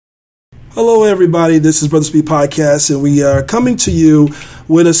Hello, everybody. This is Brother Speak Podcast, and we are coming to you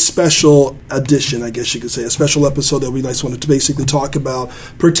with a special edition, I guess you could say, a special episode that we wanted to basically talk about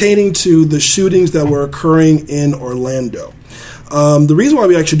pertaining to the shootings that were occurring in Orlando. The reason why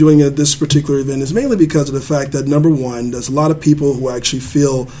we're actually doing this particular event is mainly because of the fact that, number one, there's a lot of people who actually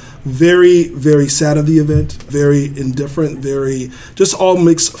feel very, very sad of the event, very indifferent, very just all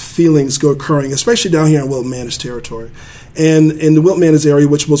mixed feelings go occurring, especially down here in Wilton Manors territory. And in the Wilton Manors area,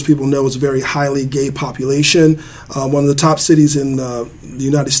 which most people know is a very highly gay population, one of the top cities in the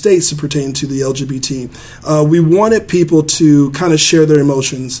United States pertaining to the LGBT, we wanted people to kind of share their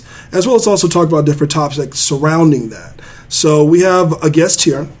emotions, as well as also talk about different topics surrounding that. So we have a guest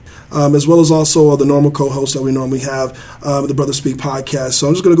here, as well as also the normal co-host that we normally have, the Brother Speak Podcast. So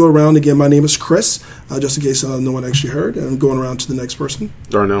I'm just going to go around again. My name is Chris, just in case no one actually heard. And I'm going around to the next person.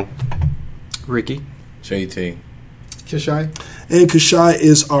 Darnell. Ricky. JT. Kashai. And Kashai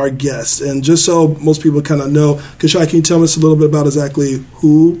is our guest. And just so most people kind of know, Kashai, can you tell us a little bit about exactly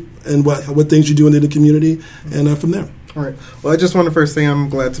who and what things you do in the community, and from there? All right. Well, I just want to first say I'm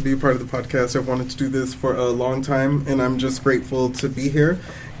glad to be a part of the podcast. I've wanted to do this for a long time, and I'm just grateful to be here.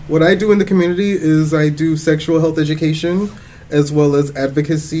 What I do in the community is I do sexual health education, as well as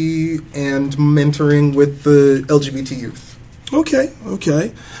advocacy and mentoring with the LGBT youth. Okay.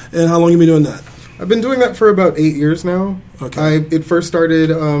 And how long have you been doing that? I've been doing that for about 8 years now. Okay. It first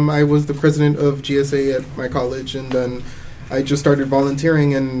started, I was the president of GSA at my college, and then I just started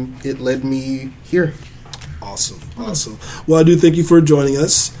volunteering, and it led me here. Awesome. Well, I do thank you for joining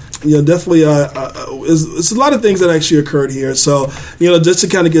us. Definitely, it's a lot of things that actually occurred here. So, just to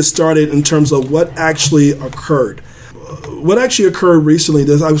kind of get started in terms of what actually occurred. What actually occurred recently,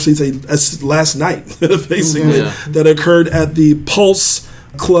 I would say last night, basically, that occurred at the Pulse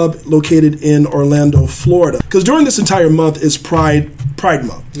Club located in Orlando, Florida. Because during this entire month is Pride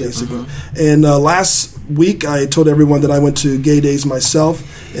Month, basically. And last week, I told everyone that I went to Gay Days myself,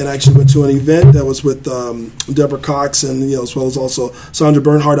 and I actually went to an event that was with Deborah Cox and as well as also Sandra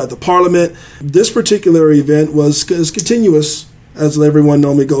Bernhardt at the Parliament. This particular event is continuous, as everyone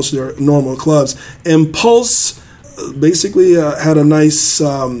normally goes to their normal clubs. And Pulse basically had a nice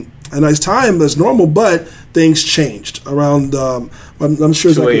time as normal, but things changed around, I'm sure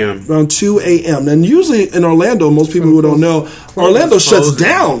it's 2 a.m. Around 2 a.m. And usually in Orlando, most people who don't know, Orlando shuts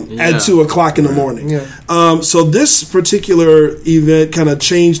down at 2 o'clock in the morning. Yeah. So this particular event kind of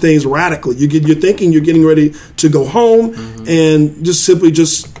changed things radically. You're thinking you're getting ready to go home and just simply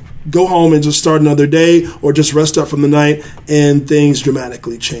go home and just start another day or just rest up from the night, and things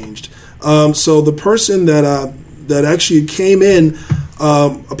dramatically changed. So the person that actually came in,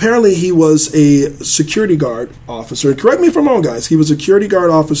 apparently he was a security guard officer. Correct me if I'm wrong, guys. He was a security guard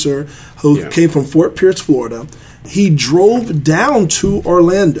officer who came from Fort Pierce, Florida. He drove down to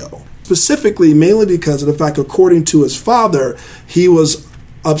Orlando, specifically mainly because of the fact, according to his father, he was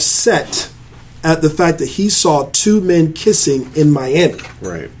upset at the fact that he saw two men kissing in Miami.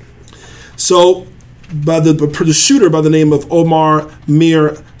 Right. So the shooter by the name of Omar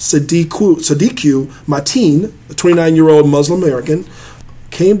Mir Sadiku Mateen, a 29-year-old Muslim American,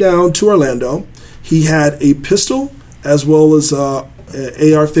 came down to Orlando. He had a pistol as well as an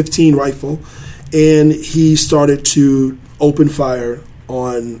AR-15 rifle, and he started to open fire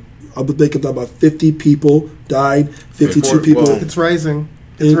on, I think about 50 people died, 52 people. It's rising.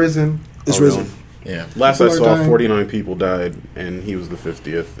 It's risen. It's risen. Really? Yeah. Last I saw, 49 people died, and he was the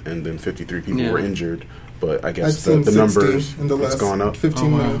 50th, and then 53 people were injured. But I guess the numbers has gone up.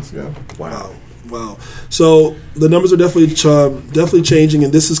 15 minutes. Yeah. Wow. So the numbers are definitely changing,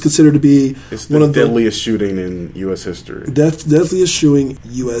 and this is considered to be one of the deadliest shooting in U.S. history. Deadliest shooting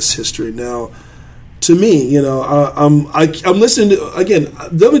U.S. history. Now, to me, I'm listening to, again,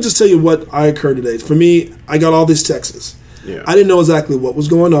 let me just tell you what I occurred today. For me, I got all these texts. Yeah. I didn't know exactly what was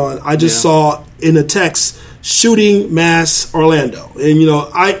going on. I just saw in a text, shooting mass Orlando. And,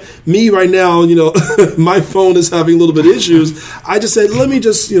 right now, my phone is having a little bit of issues. I just said, let me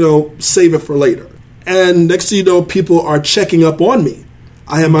just, save it for later. And next thing you know, people are checking up on me.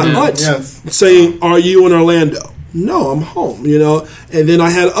 I had my aunt saying, are you in Orlando? No, I'm home, And then I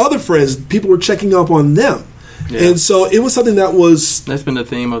had other friends. People were checking up on them. Yeah. And so it was something that's been the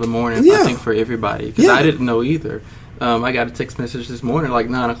theme of the morning, I think, for everybody. Because I didn't know either. I got a text message this morning, like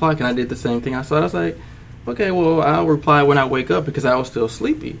 9 o'clock, and I did the same thing. I saw it. I was like, okay, well, I'll reply when I wake up because I was still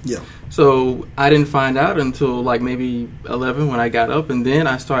sleepy. Yeah. So I didn't find out until like maybe 11 when I got up, and then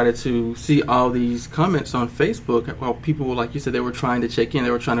I started to see all these comments on Facebook. Well, people were, like you said, they were trying to check in.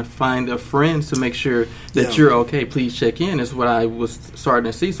 They were trying to find their friends to make sure that you're okay. Please check in is what I was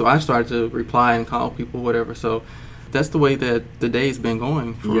starting to see. So I started to reply and call people, whatever. So that's the way that the day's been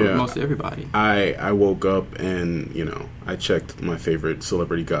going for most everybody. I woke up and, I checked my favorite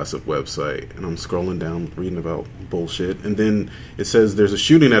celebrity gossip website, and I'm scrolling down reading about bullshit, and then it says there's a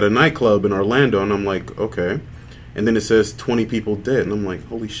shooting at a nightclub in Orlando, and I'm like, okay. And then it says 20 people dead, and I'm like,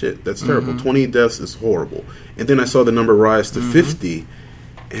 holy shit, that's terrible. 20 deaths is horrible. And then I saw the number rise to 50,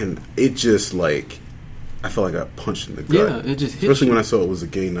 and it just, I felt like I got punched in the gut. Yeah, it just hit Especially you. when I saw it was a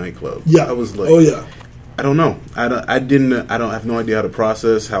gay nightclub. Yeah. I was like, oh, yeah. I don't know. I have no idea how to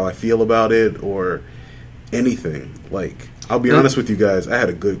process how I feel about it or anything. I'll be honest with you guys, I had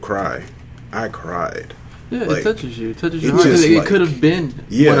a good cry. I cried. Yeah, it touches you. It touches your heart. It could have been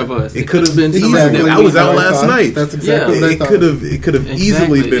one of us. It could have been somebody that I was out last night. That's exactly what I thought. It could have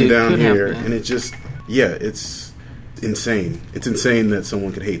easily been down here, and it just, it's insane. It's insane that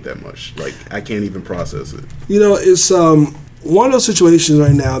someone could hate that much. I can't even process it. It's one of those situations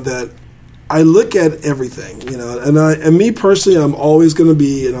right now that I look at everything, and me personally, I'm always going to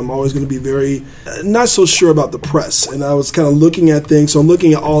be very not so sure about the press. And I was kind of looking at things, so I'm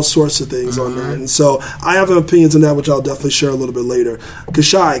looking at all sorts of things on that. And so I have opinions on that, which I'll definitely share a little bit later.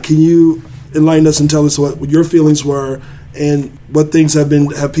 Kashai, can you enlighten us and tell us what your feelings were and what things have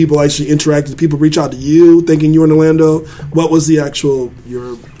people actually interacted? Did people reach out to you thinking you were in Orlando? What was your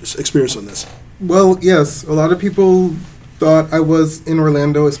experience on this? Well, yes, a lot of people thought I was in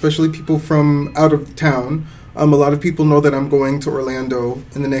Orlando, especially people from out of town. A lot of people know that I'm going to Orlando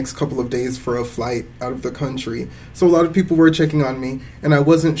in the next couple of days for a flight out of the country. So a lot of people were checking on me, and I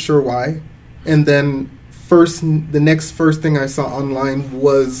wasn't sure why. And then the next first thing I saw online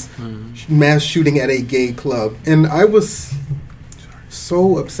was mass shooting at a gay club. And I was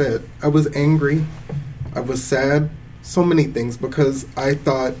so upset. I was angry. I was sad. So many things, because I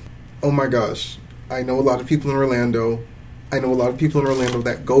thought, oh my gosh, I know a lot of people in Orlando. I know a lot of people in Orlando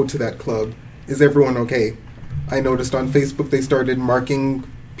that go to that club. Is everyone okay? I noticed on Facebook they started marking,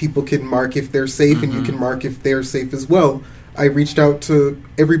 people can mark if they're safe, and you can mark if they're safe as well. I reached out to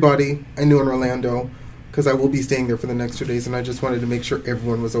everybody I knew in Orlando, because I will be staying there for the next 2 days, and I just wanted to make sure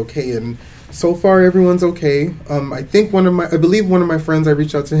everyone was okay. And so far, everyone's okay. I believe one of my friends, I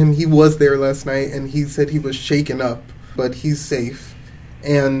reached out to him, he was there last night, and he said he was shaken up, but he's safe.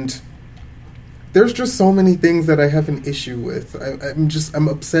 And there's just so many things that I have an issue with. I'm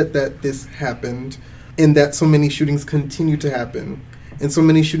upset that this happened, and that so many shootings continue to happen. And so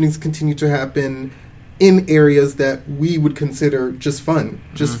many shootings continue to happen in areas that we would consider just fun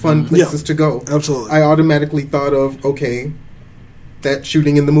places to go. Absolutely. I automatically thought of, okay, that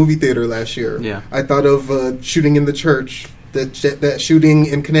shooting in the movie theater last year. Yeah. I thought of shooting in the church, that shooting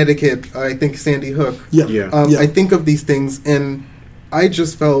in Connecticut, I think Sandy Hook. Yeah. I think of these things, and I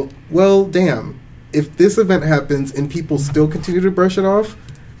just felt, well, damn, if this event happens and people still continue to brush it off,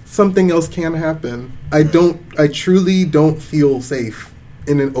 something else can happen. I truly don't feel safe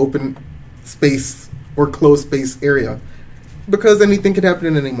in an open space or closed space area, because anything could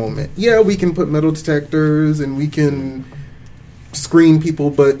happen at any moment. Yeah, we can put metal detectors and we can screen people,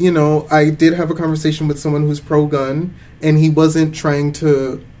 but I did have a conversation with someone who's pro-gun, and he wasn't trying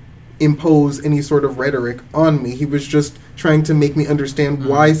to impose any sort of rhetoric on me. He was just trying to make me understand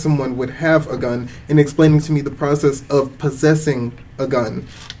why someone would have a gun, and explaining to me the process of possessing a gun.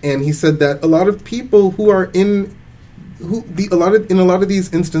 And he said that a lot of people who are in a lot of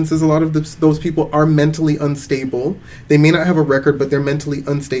these instances, a lot of those people are mentally unstable. They may not have a record, but they're mentally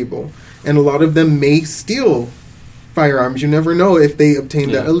unstable, and a lot of them may steal firearms. You never know if they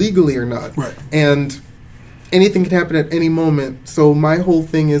obtained that illegally or not. Right. And anything can happen at any moment. So my whole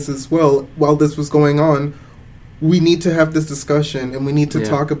thing is, as well, while this was going on, we need to have this discussion, and we need to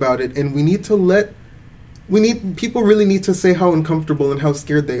talk about it, and people really need to say how uncomfortable and how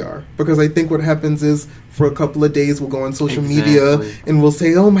scared they are. Because I think what happens is, for a couple of days, we'll go on social media and we'll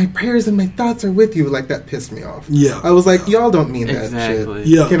say, oh, my prayers and my thoughts are with you. Like, that pissed me off. Yeah. I was like, y'all don't mean that shit.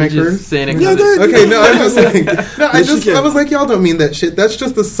 Yeah. Can I curse? Yeah, go ahead. Okay, no, I'm just saying. No, I was like, y'all don't mean that shit. That's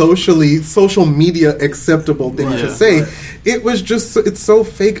just the social media acceptable thing to say. Right. It was just, it's so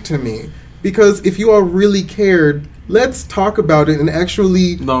fake to me. Because if you all really cared, let's talk about it and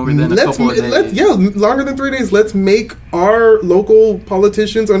actually longer than a couple of days. Longer than 3 days. Let's make our local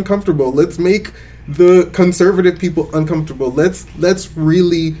politicians uncomfortable. Let's make the conservative people uncomfortable. Let's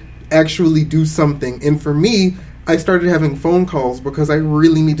really actually do something. And for me, I started having phone calls because I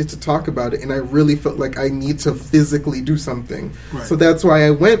really needed to talk about it, and I really felt like I need to physically do something. Right. So that's why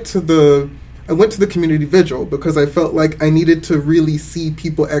I went to the community vigil, because I felt like I needed to really see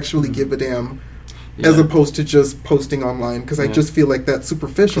people actually give a damn as opposed to just posting online, because I just feel like that's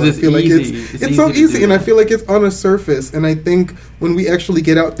superficial. I feel easy. like it's so easy, and I feel like it's on a surface. And I think when we actually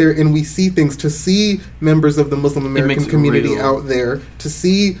get out there and we see things, to see members of the Muslim American community out there, to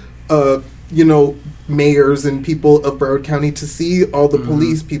see mayors and people of Broward County, to see all the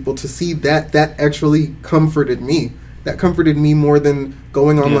police people, to see that actually comforted me. That comforted me more than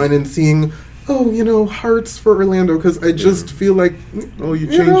going online and seeing, hearts for Orlando, because I just feel like, you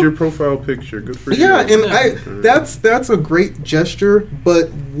changed your profile picture. Good for you. Yeah, and that's a great gesture, but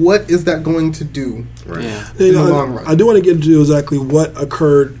what is that going to do in the long run? I do want to get into exactly what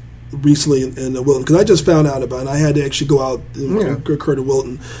occurred recently in Wilton, because I just found out about it. I had to actually go out and occur to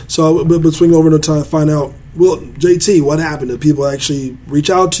Wilton. So I would swing over to time to find out, Wilton, JT, what happened? Did people actually reach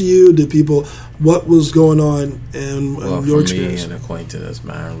out to you? What was going on in your experience? For me, an acquaintance of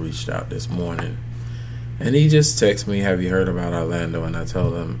mine reached out this morning, and he just texted me, have you heard about Orlando? And I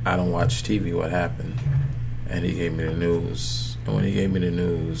told him, I don't watch TV, what happened? And he gave me the news. And when he gave me the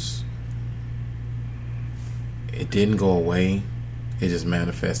news, it didn't go away. It just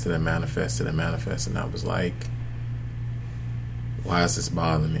manifested and manifested and manifested. And I was like, why is this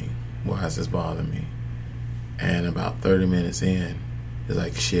bothering me? Why is this bothering me? And about 30 minutes in, it's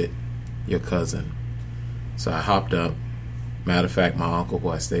like, shit, your cousin. So I hopped up. Matter of fact, my uncle, who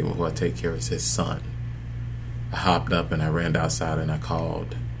I stay with, who I take care of, is his son. I hopped up and I ran outside and I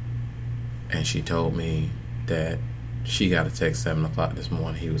called. And she told me that she got a text 7 o'clock this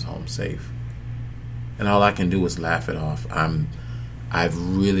morning. He was home safe. And all I can do is laugh it off.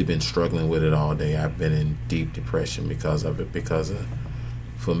 I've really been struggling with it all day. I've been in deep depression because of it.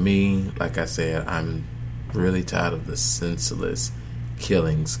 For me, like I said, I'm really tired of the senseless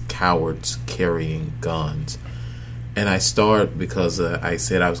killings, cowards carrying guns. And I start because I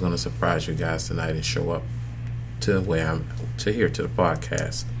said I was going to surprise you guys tonight and show up to here to the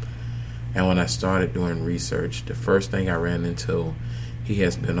podcast. And when I started doing research, the first thing I ran into, he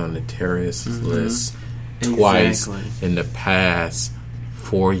has been on the terrorist list twice in the past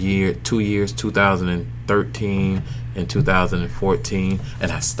 2 years, 2013 and 2014,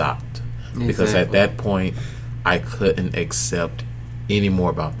 and I stopped because at that point I couldn't accept any more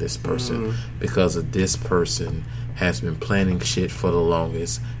about this person because of this person has been planning shit for the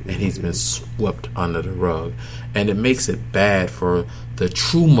longest, and he's been swept under the rug. And it makes it bad for the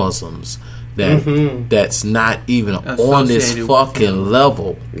true Muslims that's not even on this fucking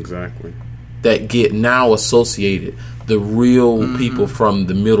level. Exactly. That get now associated. The real people from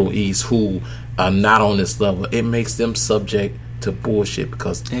the Middle East who are not on this level. It makes them subject to bullshit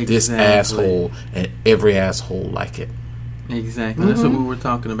because this asshole and every asshole like it. Exactly. That's what we were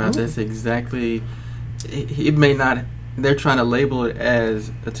talking about. That's exactly... It may not... They're trying to label it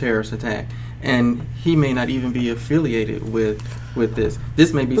as a terrorist attack. And he may not even be affiliated with this.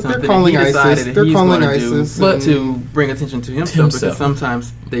 This may be something that he decided that he's going to do to bring attention to himself. Because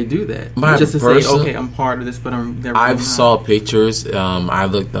sometimes they do that. Just to say, okay, I'm part of this, but I've saw pictures. I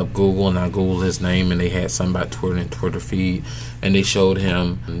looked up Google, and I Googled his name, and they had something about Twitter feed, and they showed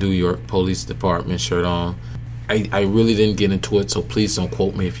him New York Police Department shirt on. I really didn't get into it, so please don't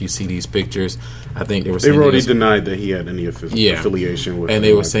quote me if you see these pictures. I think they were saying... They've already denied that he had any affiliation with... And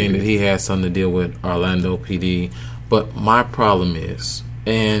they were saying that he had something to deal with Orlando PD. But my problem is,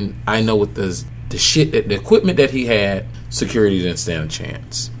 and I know with the equipment that he had, security didn't stand a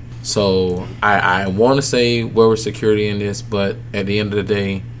chance. So I want to say where was security in this, but at the end of the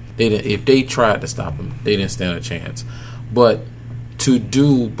day, if they tried to stop him, they didn't stand a chance. But to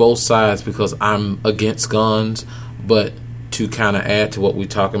do both sides, because I'm against guns, but to kind of add to what we're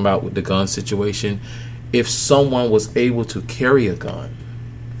talking about with the gun situation, if someone was able to carry a gun,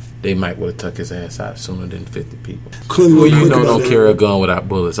 they might would have took his ass out sooner than 50 people. Don't carry a gun without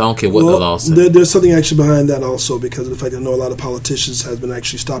bullets. I don't care what the law says. There's something actually behind that also, because of the fact that I know a lot of politicians have been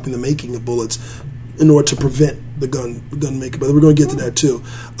actually stopping the making of bullets in order to prevent the gun maker. But we're going to get to that too.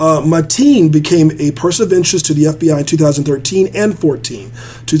 Mateen became a person of interest to the FBI in 2013 and 14.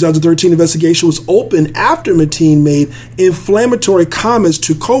 2013 investigation was opened after Mateen made inflammatory comments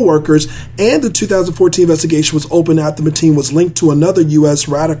to co-workers, and the 2014 investigation was opened after Mateen was linked to another U.S.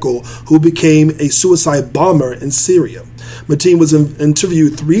 radical who became a suicide bomber in Syria. Mateen was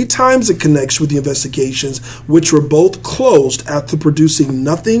interviewed 3 times in connection with the investigations, which were both closed after producing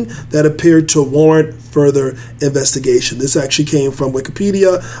nothing that appeared to warrant further investigation. This actually came from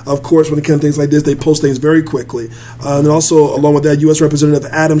Wikipedia. Of course, when it comes to things like this, they post things very quickly. And also, along with that, U.S. Representative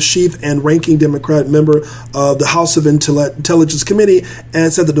Adam Schiff and ranking Democrat member of the House of Intelligence Committee,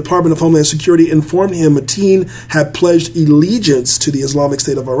 and said the Department of Homeland Security informed him Mateen had pledged allegiance to the Islamic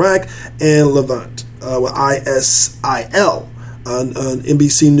State of Iraq and Levant. ISIL. An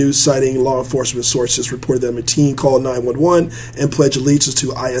NBC News citing law enforcement sources reported that Mateen called 911 and pledged allegiance to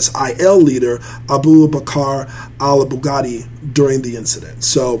ISIL leader Abu Bakr al-Baghdadi during the incident.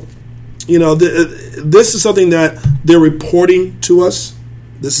 So, this is something that they're reporting to us.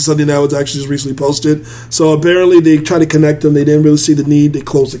 This is something that was actually just recently posted. So apparently they tried to connect them. They didn't really see the need. They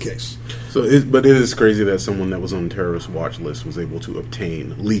closed the case. But it is crazy that someone that was on the terrorist watch list was able to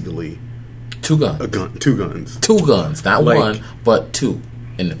obtain legally 2 guns. 2 guns. 2 guns, not one, but 2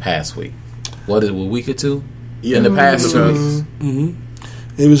 in the past week. What is it, a week or 2? Yeah, in the past 2 weeks. Mm-hmm.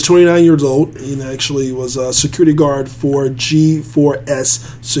 He was 29 years old. He actually was a security guard for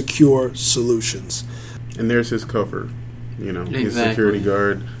G4S Secure Solutions. And there's his cover. Exactly. He's a security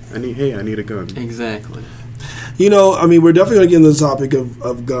guard. I need a gun. Exactly. We're definitely going to get into the topic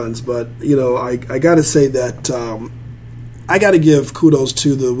of guns, but, I got to say that I got to give kudos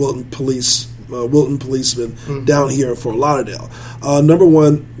to the Wilton policemen down here in Fort Lauderdale. Number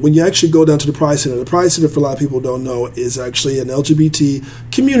one, when you actually go down to the Pride Center, for a lot of people who don't know, is actually an LGBT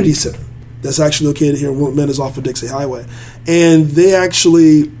community center that's actually located here in Wilton Manors off of Dixie Highway. And they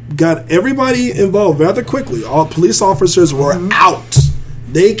actually got everybody involved rather quickly. All police officers were out.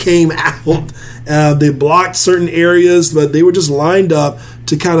 They came out. They blocked certain areas, but they were just lined up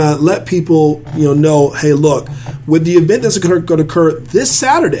to kind of let people, know, hey, look, with the event that's going to occur this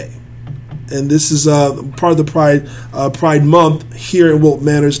Saturday, and this is part of the Pride Month here in Wilton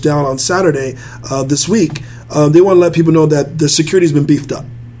Manors down on Saturday this week, they want to let people know that the security's been beefed up.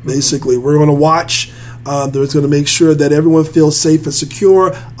 Basically, we're going to watch. There's going to make sure that everyone feels safe and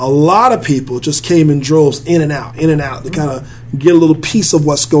secure. A lot of people just came in droves, in and out, to kind of get a little piece of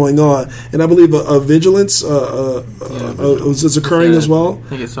what's going on. And I believe a vigilance is occurring as well. I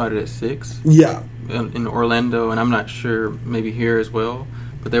think it started at 6. Yeah. In Orlando, and I'm not sure, maybe here as well.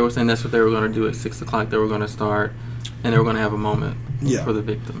 But they were saying that's what they were going to do at 6 o'clock. They were going to start, and they were going to have a moment for the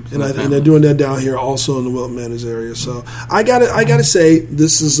victims. And they're doing that down here also in the Wilton Manors area. So I gotta say,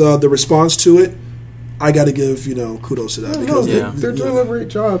 this is the response to it. I got to give kudos to that because they're doing a great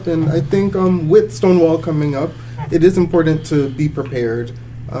job, and I think with Stonewall coming up, it is important to be prepared.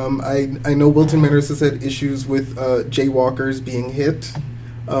 I know Wilton Manors has had issues with jaywalkers being hit.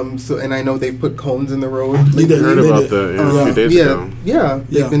 And I know they put cones in the road. I heard about that a few days ago. Yeah,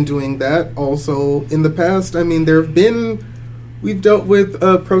 they've been doing that. Also, in the past, we've dealt with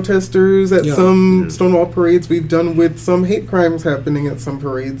protesters at some Stonewall parades. We've done with some hate crimes happening at some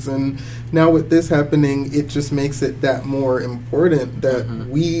parades. And now with this happening, it just makes it that more important that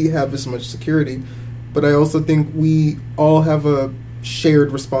we have as much security. But I also think we all have a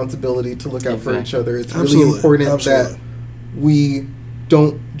shared responsibility to look out for each other. It's really important that we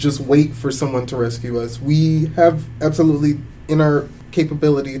don't just wait for someone to rescue us. We have absolutely in our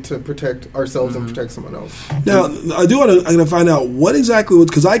capability to protect ourselves and protect someone else. Now, I'm going to find out what exactly was,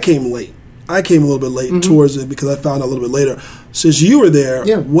 because I came late. I came a little bit late towards it because I found out a little bit later. Since you were there,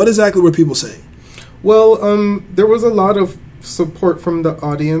 what exactly were people saying? Well, there was a lot of support from the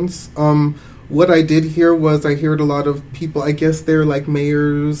audience. What I did hear was I heard a lot of people, I guess they're like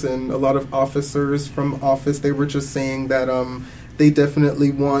mayors and a lot of officers from office, they were just saying that they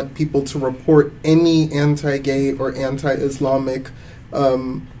definitely want people to report any anti-gay or anti-Islamic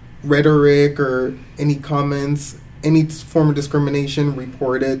rhetoric or any comments, any form of discrimination,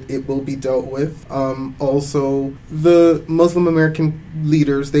 report it. It will be dealt with. Also, the Muslim American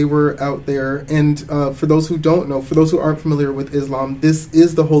leaders, they were out there. And for those who don't know, for those who aren't familiar with Islam, this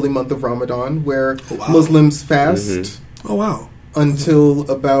is the holy month of Ramadan, where Muslims fast. Oh, wow. Until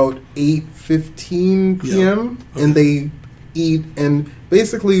about 8:15 p.m. And they eat. And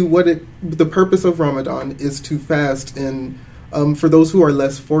basically the purpose of Ramadan is to fast. And for those who are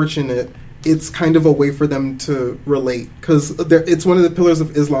less fortunate, it's kind of a way for them to relate, because it's one of the pillars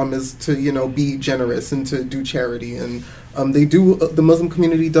of Islam is to be generous and to do charity, and the Muslim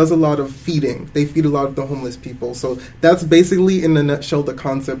community does a lot of feeding. They feed a lot of the homeless people, so that's basically in a nutshell the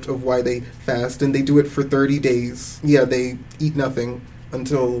concept of why they fast, and they do it for 30 days. They eat nothing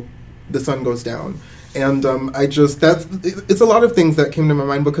until the sun goes down. And it's a lot of things that came to my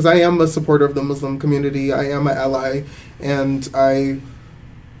mind, because I am a supporter of the Muslim community. I am an ally, and I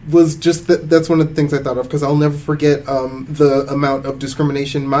was just that's one of the things I thought of, because I'll never forget the amount of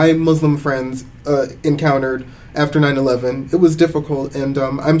discrimination my Muslim friends encountered after 9/11. It was difficult, and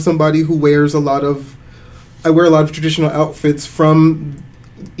I'm somebody who wears I wear a lot of traditional outfits from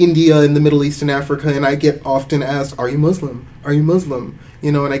India and the Middle East and Africa, and I get often asked, "Are you Muslim? Are you Muslim?"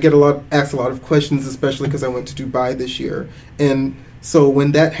 You know, and I get asked a lot of questions, especially because I went to Dubai this year. And so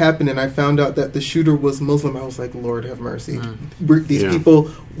when that happened and I found out that the shooter was Muslim, I was like, Lord have mercy. These people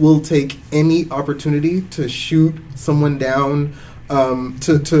will take any opportunity to shoot someone down,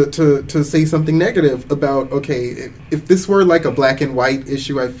 to say something negative about, okay, if this were like a black and white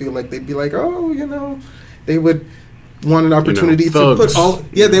issue, I feel like they'd be like, oh, you know, they would want an opportunity to put all,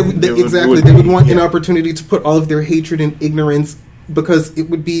 they would want an opportunity to put all of their hatred and ignorance, because it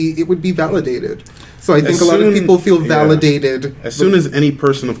would be validated. So I think a lot of people feel validated. As soon as any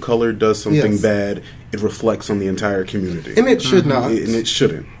person of color does something bad, it reflects on the entire community. And it should not. And it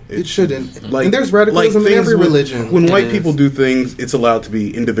shouldn't. It shouldn't. And there's radicalism in every religion. When white people do things, it's allowed to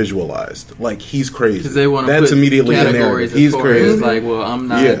be individualized. Like, he's crazy. Because they want to That's put immediately categories. He's crazy. It's like, well, I'm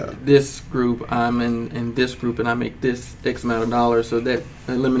not this group. I'm in this group, and I make this X amount of dollars, so that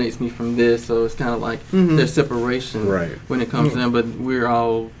eliminates me from this. So it's kind of like there's separation when it comes to them, but we're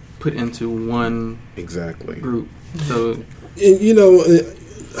all put into one group. So, you know,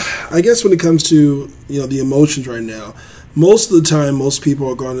 I guess when it comes to, you know, the emotions right now, most of the time, most people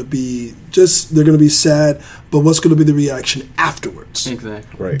are going to be they're going to be sad, but what's going to be the reaction afterwards?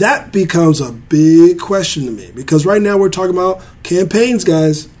 Exactly. Right. That becomes a big question to me, because right now we're talking about campaigns,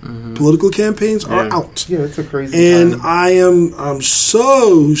 guys. Political campaigns are out. Yeah, it's a crazy time. And I'm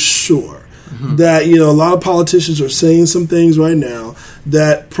so sure that, you know, a lot of politicians are saying some things right now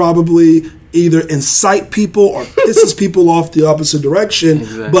that probably either incite people or pisses people off the opposite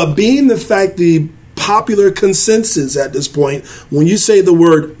direction. But being the fact the popular consensus at this point, when you say the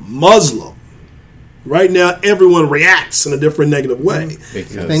word Muslim, right now everyone reacts in a different negative way.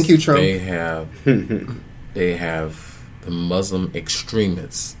 Because thank you, Trump. They have the Muslim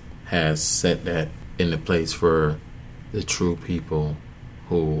extremists has set that into place for the true people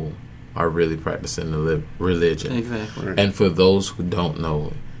who are really practicing the religion. Exactly. And for those who don't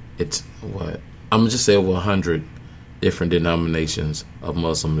know, it's I'm gonna just say over 100 different denominations of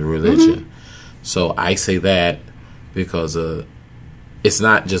Muslim religion. So I say that because it's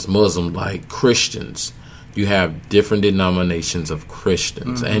not just Muslim like Christians. You have different denominations of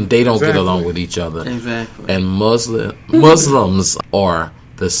Christians, and they don't get along with each other. Exactly. And Muslims are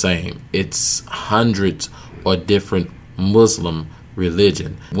the same. It's hundreds of different Muslim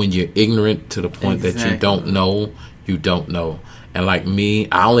religion. When you're ignorant to the point that you don't know, you don't know. And like me,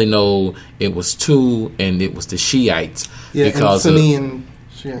 I only know it was two, and it was the Shiites. Yeah, because and Sunni and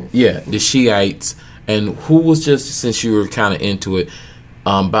Shiite. Yeah, the Shiites. And who was just, since you were kind of into it,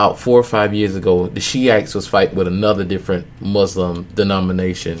 about 4 or 5 years ago, the Shiites was fighting with another different Muslim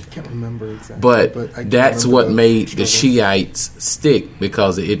denomination. I can't remember exactly. But that's what made the Shiites stick,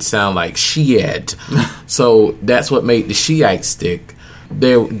 because it sounded like Shiite. So that's what made the Shiites stick.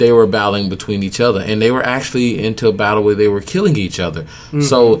 They were battling between each other, and they were actually into a battle where they were killing each other.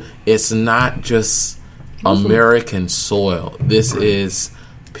 So it's not just American soil. This is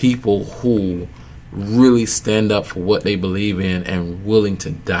people who really stand up for what they believe in and willing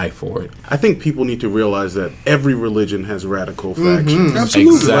to die for it. I think people need to realize that every religion has radical factions.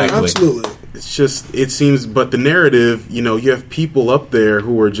 Absolutely. Exactly. Absolutely. It's just, it seems, but the narrative, you know, you have people up there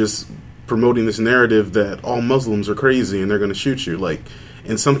who are just promoting this narrative that all Muslims are crazy and they're going to shoot you. Like,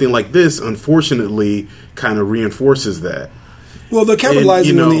 and something like this, unfortunately, kind of reinforces that. Well, they're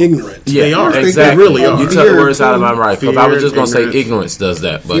capitalizing on the ignorant. Yeah, they are. Exactly. They really are. You took the words out of my mouth. Because I was just going to say ignorance does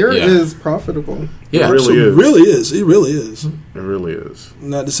that. But fear is profitable. Yeah, it really is. It really is. It really is. It really is.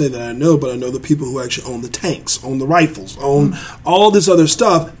 Not to say that I know, but I know the people who actually own the tanks, own the rifles, own all this other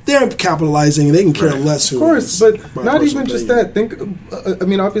stuff. They're capitalizing, and they can care less who. Of course, but not even just opinion. that. Think, I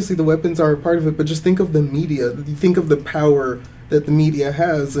mean, obviously the weapons are a part of it, but just think of the media. You think of the power that the media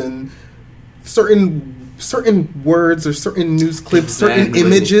has, and certain words or certain news clips, certain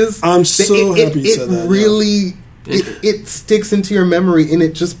images. I'm so happy you said that. Really, it sticks into your memory, and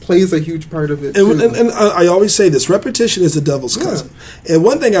it just plays a huge part of it. And I always say this: repetition is the devil's cousin. And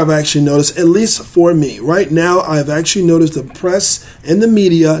one thing I've actually noticed, at least for me, right now, I've actually noticed the press and the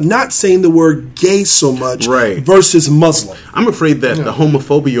media not saying the word gay so much versus Muslim. I'm afraid that the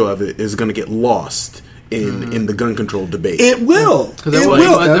homophobia of it is going to get lost in the gun control debate. It will. It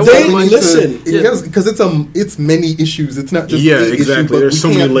will. Listen, because it's many issues. It's not just exactly. Issue, but there's so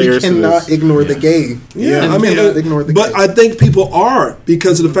many layers. We cannot ignore the gay. I mean, ignore the but gay. I think people are,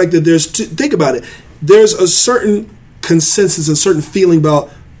 because of the fact that there's. Think about it. There's a certain consensus, a certain feeling about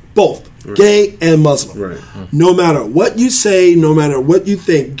both gay and Muslim. Right. No matter what you say, no matter what you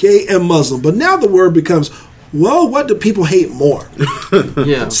think, gay and Muslim. But now the word becomes well, what do people hate more?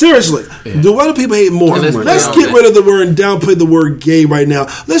 Yeah. Seriously, what do people hate more? And Let's get rid of the word and downplay the word gay right now.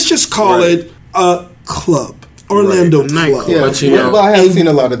 Let's just call it a club. Orlando Club. Yeah, But you know- well, I have seen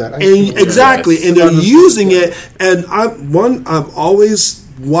a lot of that. Exactly, Yes. and they're using it. And I'm always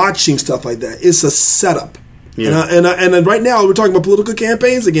watching stuff like that. It's a setup. Yeah. And right now we're talking about political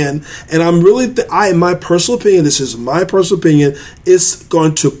campaigns again, and I'm really, in my personal opinion, this is my personal opinion, it's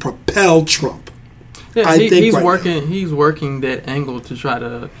going to propel Trump. Yeah, he's working. He's working that angle to try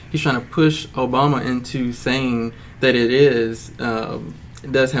to. He's trying to push Obama into saying that it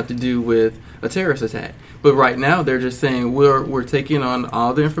does have to do with a terrorist attack. But right now, they're just saying we're taking on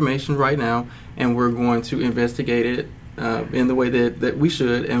all the information right now, and we're going to investigate it in the way that we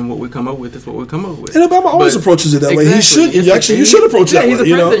should, and what we come up with is what we come up with. And Obama always approaches it that way. He should. You should approach it that way. He's a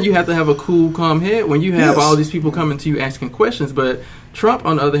you know? president. You have to have a cool, calm head when you have Yes. all these people coming to you asking questions. But Trump,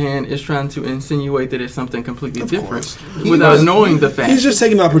 on the other hand, is trying to insinuate that it's something completely different without knowing the facts. He's just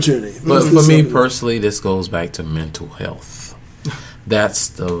taking an opportunity. But for me personally, this goes back to mental health. That's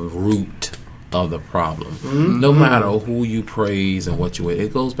the root of the problem. No matter who you praise and what you with,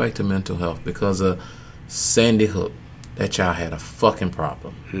 it goes back to mental health because of Sandy Hook. That child had a fucking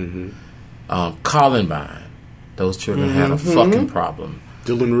problem. Columbine, those children had a fucking problem.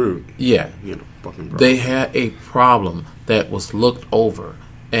 Dylan Root. Yeah. Fucking problem. They had a problem that was looked over.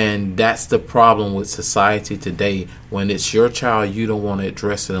 And that's the problem with society today. When it's your child, you don't want to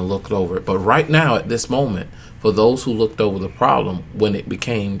address it and look it over. But right now, at this moment, for those who looked over the problem, when it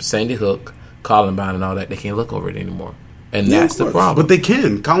became Sandy Hook, Columbine and all that, they can't look over it anymore. And that's the problem. But they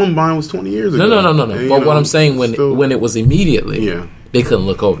can. Columbine was 20 years ago. No. And, But what I'm saying, when it was immediately, they couldn't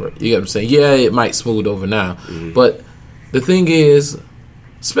look over it. You get what I'm saying? Yeah, it might smooth over now. But the thing is,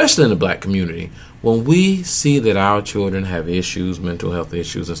 especially in the black community, when we see that our children have issues, mental health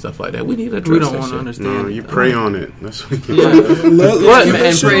issues and stuff like that, we need to address we don't that want to shit. understand. No, you pray on it. That's what you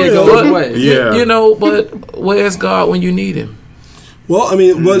And pray it goes away. Yeah. You know, but where's God when you need Him? Well, I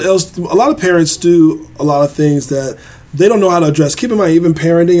mean, what else? A lot of parents do a lot of things that they don't know how to address. Keep in mind, even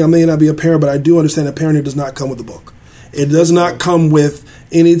parenting, I may not be a parent, but I do understand that parenting does not come with a book. It does not come with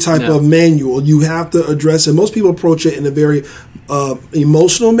any type of manual. You have to address it. Most people approach it in a very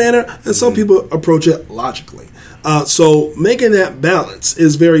emotional manner, and some people approach it logically. So making that balance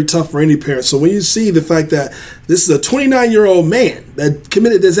is very tough for any parent. So when you see the fact that this is a 29-year-old man that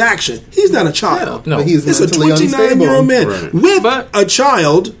committed this action, he's not a child. No. But he's It's a mentally 29-year-old man Right. with But- a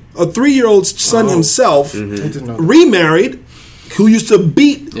child, a 3-year-old son himself, I didn't know that. remarried, who used to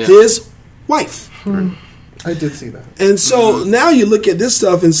beat his wife. I did see that. And so now you look at this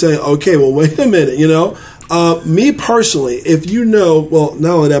stuff and say, okay, well, wait a minute, me personally, if you know, well,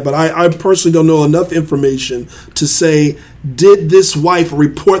 not only that, but I personally don't know enough information to say, did this wife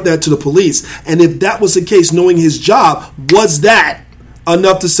report that to the police? And if that was the case, knowing his job, was that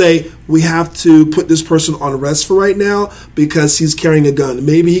enough to say, we have to put this person on arrest for right now because he's carrying a gun?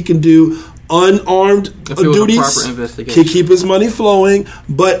 Maybe he can do unarmed If it was a duties proper investigation. to keep his money flowing,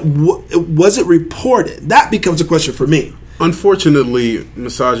 but was it reported? That becomes a question for me. Unfortunately,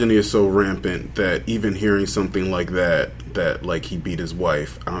 misogyny is so rampant that even hearing something like that like he beat his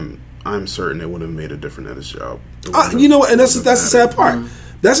wife, I'm certain it would have made a difference at his job. You know what? And that's the sad part.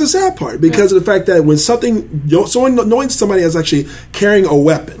 That's the sad part because of the fact that when knowing somebody is actually carrying a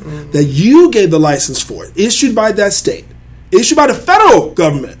weapon that you gave the license for, issued by that state, issued by the federal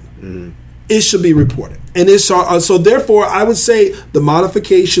government, it should be reported. And it's so therefore, I would say the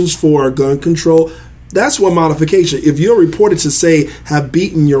modifications for gun control. That's one modification. If you're reported to say have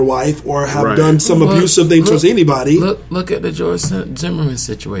beaten your wife or have done some abusive thing towards anybody, Look at the George Zimmerman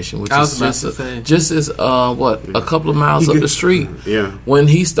situation, which I was is about to say. just as a couple of miles up the street. Yeah. When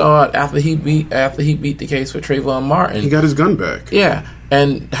he started after he beat the case for Trayvon Martin, He got his gun back. yeah,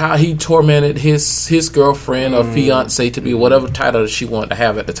 and how he tormented his girlfriend or fiance to be whatever title she wanted to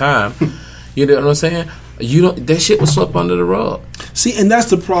have at the time. You know what I'm saying? That shit was swept under the rug. see, and that's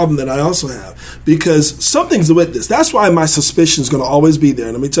the problem that I also have because something's with this. That's why my suspicion is going to always be there.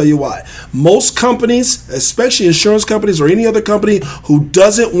 And let me tell you why. Most companies, especially insurance companies or any other company who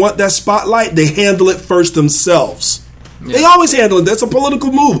doesn't want that spotlight, they handle it first themselves. Yeah. They always handle it. That's a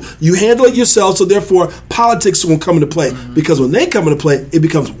political move. You handle it yourself, so therefore politics won't come into play because when they come into play, it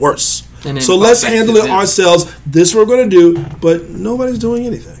becomes worse. So let's handle it ourselves. This is what we're going to do, but nobody's doing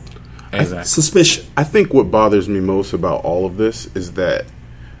anything. Exactly. Suspicion. I think what bothers me most about all of this is that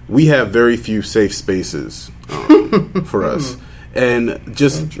we have very few safe spaces for us. And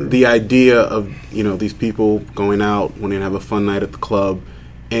just the idea of, these people going out when they have a fun night at the club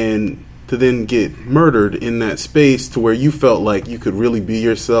and to then get murdered in that space to where you felt like you could really be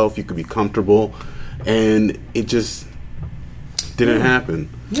yourself, you could be comfortable. and it just didn't happen.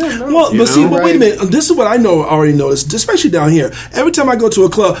 Yeah, no. Well, You but see, know? but wait a minute. This is what I already noticed, especially down here. Every time I go to a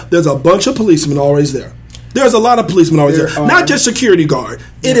club, there's a bunch of policemen always there. There's a lot of policemen always there. Not just security guard.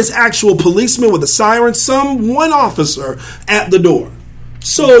 It is actual policemen with a siren, one officer at the door.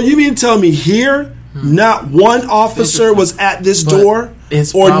 So you mean to tell me here, not one officer was at this door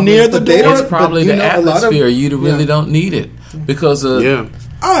It's or probably- near the but they door? It's probably But, the a lot of- atmosphere. You really don't need it because Yeah.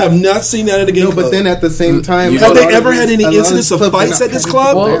 I have not seen that at a game No, club. but then at the same time, Have a they lot ever of had these- any a lot incidents of these clubs are fights not at this patting club?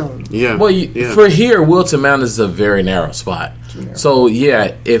 people Well, down. Yeah. Well, Yeah. for here, Wilton Manors is a very narrow spot. So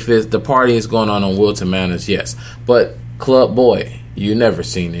yeah, if the party is going on Wilton Manors, yes. But Club Boy, you never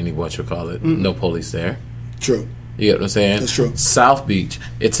seen any no police there. True. You get what I'm saying? That's true. South Beach,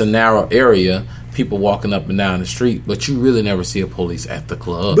 it's a narrow area. People walking up and down the street, but you really never see a police at the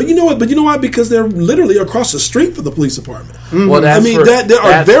club. But you know what? But you know why? Because they're literally across the street from the police department. Well, that's I mean, they are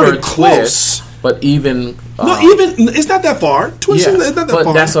that's very for close. Twist, but even No, even it's not that far. Twist, yeah, it's not that but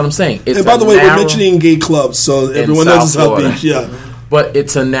far. that's what I'm saying. It's And by a the way, we're narrow- mentioning gay clubs, so everyone South knows South Florida. Beach. Yeah. But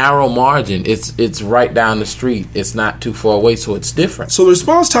it's a narrow margin. It's right down the street. It's not too far away, so it's different. So the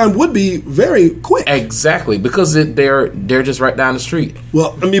response time would be very quick. Exactly, because they're just right down the street.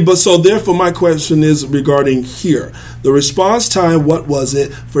 Well, I mean, but so therefore, my question is regarding here. The response time, what was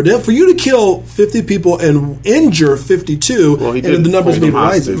it for you to kill 50 people and injure 52? Well, he and did the numbers hold be them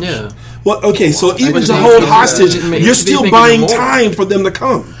rising. hostage. Yeah. Well, okay, so even but to they- hold yeah, hostage, it makes you're you still think buying more. time for them to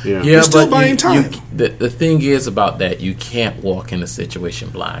come. Yeah. You're still buying you, time. the thing is about that, you can't walk in a situation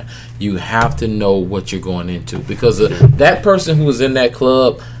blind. You have to know what you're going into because that person who was in that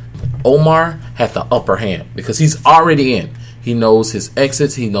club, Omar, had the upper hand because he's already in. He knows his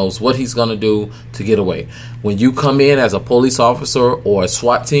exits. He knows what he's going to do to get away. When you come in as a police officer or a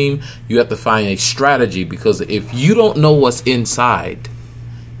SWAT team, you have to find a strategy because if you don't know what's inside,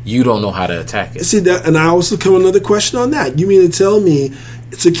 you don't know how to attack it. See that, and I also come with another question on that. You mean to tell me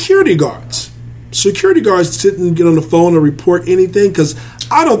security guards didn't get on the phone or report anything? Because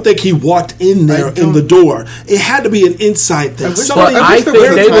I don't think he walked in there in the door. It had to be an inside thing. But I wish there was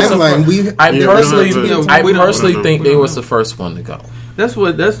think a they was timeline. I we don't- personally think they was the first one to go. That's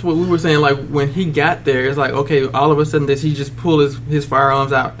what we were saying. Like when he got there, it's like, okay, all of a sudden does he just pull his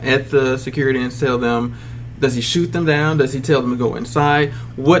firearms out at the security and tell them? Does he shoot them down? Does he tell them to go inside?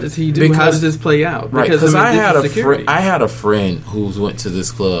 What does he do? How does this play out? Right, because I had this is security. I had a friend who went to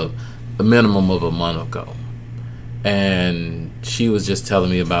this club a minimum of a month ago, and she was just telling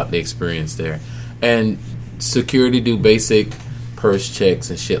me about the experience there. And security do basic purse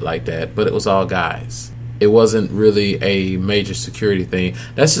checks and shit like that, but it was all guys. It wasn't really a major security thing.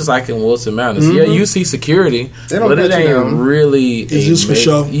 That's just like in Wilson Manors. Yeah, you see security, They don't but it put you ain't down. really. It's just for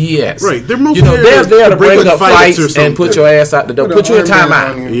show. Yes, Right, they're mostly they're there to break break up up fights or fights and put something. your ass out the door, put you in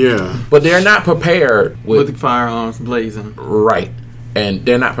timeout. Yeah. But they're not prepared with the with firearms blazing. right, and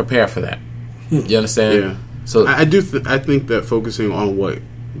they're not prepared for that. You understand? Yeah. So I think that focusing on what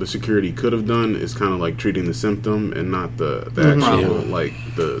the security could have done is kind of like treating the symptom and not the actual like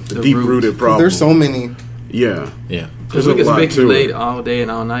the deep rooted problem. There's so many. Yeah. yeah, Because There's we a can lot to it. speculate all day and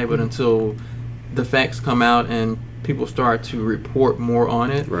all night, but until the facts come out and people start to report more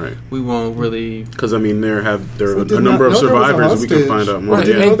on it, Right. we won't really. Because I mean, there are So a did number not of know there was a survivors we can hostage. find out more. right.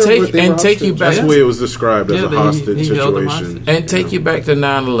 didn't Yeah. know And they take were and take you hostage. back That's the way it was described as Yeah, a he hostage held them situation. hostage. and take you back to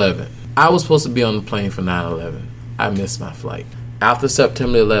 9/11. I was supposed to be on the plane for 9/11. I missed my flight. After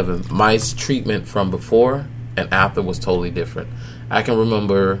September 11th, my treatment from before and after was totally different. I can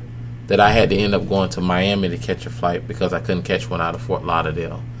remember that I had to end up going to Miami to catch a flight because I couldn't catch one out of Fort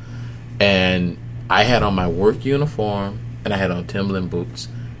Lauderdale. And I had on my work uniform and I had on Timberland boots.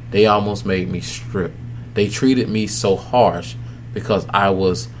 They almost made me strip. They treated me so harsh because I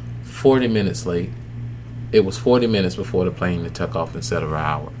was 40 minutes late. It was 40 minutes before the plane took off instead of an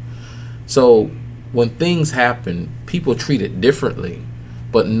hour. So when things happen, people treat it differently,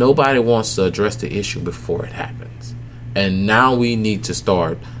 but nobody wants to address the issue before it happens. And now we need to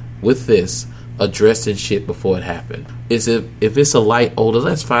start with this, addressing shit before it happened. If it's a light odor,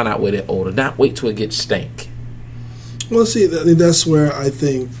 let's find out where that odor, not wait till it gets stank. Well, see, that's where I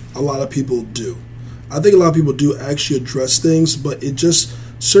think a lot of people do. I think a lot of people do actually address things, but it just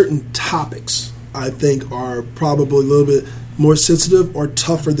certain topics I think are probably a little bit more sensitive or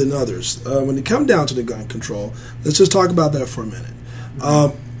tougher than others. When it comes down to the gun control, let's just talk about that for a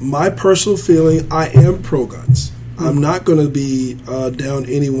minute. My personal feeling, I am pro-guns. I'm not going to be down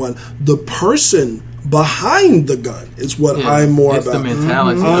anyone. The person behind the gun is what I'm more it's about. the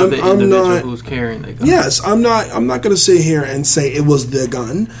mentality of the individual who's carrying the gun. Yes, I'm not going to sit here and say it was the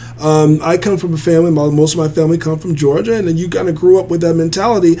gun. I come from a family. Most of my family come from Georgia, and then you kind of grew up with that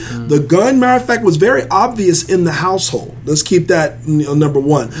mentality. The gun, matter of fact, was very obvious in the household. Let's keep that number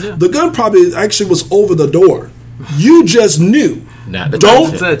one. Yeah. The gun probably actually was over the door. You just knew.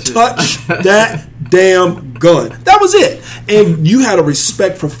 Don't touch that damn gun. That was it. And you had a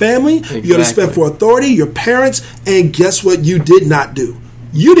respect for family. Exactly. You had a respect for authority, your parents, and guess what you did not do?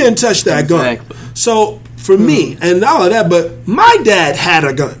 You didn't touch that gun. So for me, and not only that, but my dad had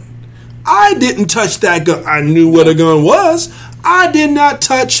a gun. I didn't touch that gun. I knew what a gun was. I did not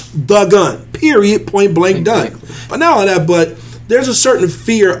touch the gun. Period. Point blank done. But not only that, but there's a certain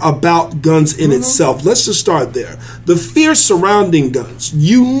fear about guns in itself. Let's just start there. The fear surrounding guns.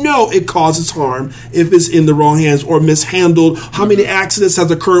 You know it causes harm if it's in the wrong hands or mishandled. How many accidents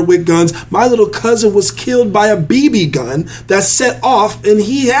have occurred with guns? My little cousin was killed by a BB gun that set off and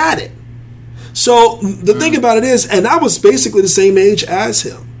he had it. So the thing about it is, and I was basically the same age as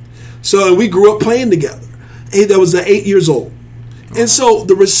him. So we grew up playing together. That was 8 years old. And so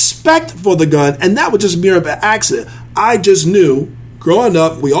the respect for the gun, and that was just mere of an accident. I just knew, growing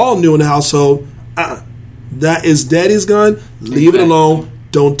up, we all knew in the household, that is daddy's gun, leave it alone,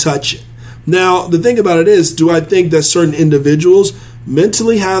 don't touch it. Now, the thing about it is, do I think that certain individuals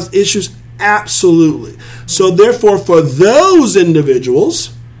mentally have issues? Absolutely. So therefore, for those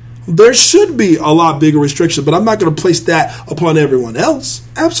individuals, there should be a lot bigger restrictions, but I'm not going to place that upon everyone else.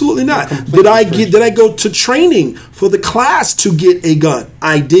 Absolutely not. Did I go to training for the class to get a gun?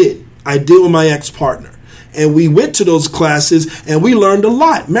 I did. I did with my ex-partner. And we went to those classes and we learned a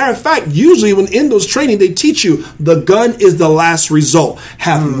lot. Matter of fact, usually when in those training, they teach you the gun is the last result.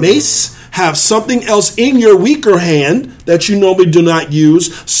 Have mace, have something else in your weaker hand that you normally do not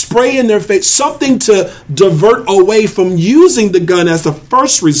use, spray in their face, something to divert away from using the gun as the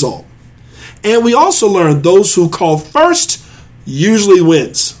first result. And we also learned those who call first usually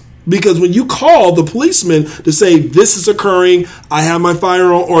wins. Because when you call the policeman to say, this is occurring, I have my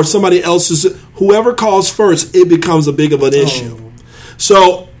firearm, or somebody else's, whoever calls first, it becomes a big of an issue.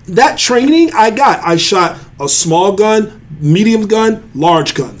 So that training I shot a small gun, medium gun,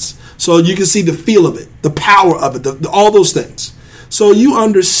 large guns. So you can see the feel of it, the power of it, all those things. So you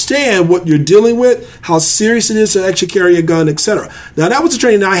understand what you're dealing with, how serious it is to actually carry a gun, etc. Now, that was the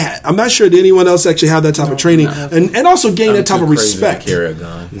training I had. I'm not sure that anyone else actually had that type of training and also gain that type of respect. To carry a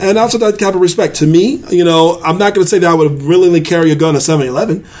gun. And also that type of respect. To me, I'm not going to say that I would willingly carry a gun at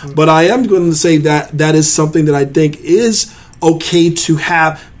 7-Eleven, but I am going to say that that is something that I think is okay to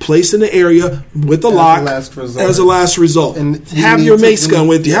have placed in the area with a lock as a last result. And have your mace gun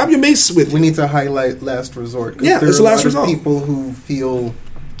with you. Have your mace with you. We need to highlight last resort. Yeah, it's a last result. People who feel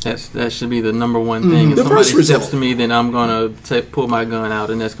that should be the number one thing. If the somebody first result. steps to me, then I'm going to pull my gun out,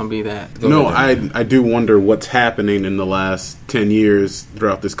 and that's going to be that. No, I do wonder what's happening in the last 10 years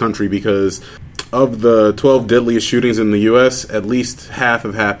throughout this country, because of the 12 deadliest shootings in the U.S., at least half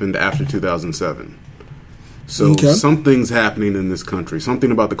have happened after 2007. So something's happening in this country.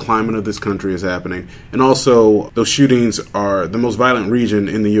 Something about the climate of this country is happening. And also, those shootings are the most violent region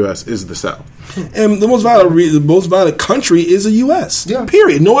in the U.S. is the South. And the most violent country is the U.S. Yeah.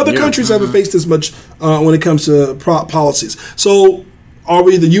 Period. No other countries ever faced this much when it comes to policies. So are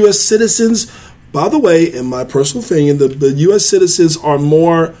we the U.S. citizens? By the way, in my personal opinion, the U.S. citizens are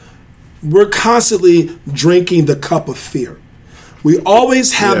we're constantly drinking the cup of fear. We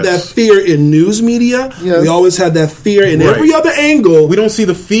always have that fear in news media. Yes. We always have that fear in every other angle. We don't see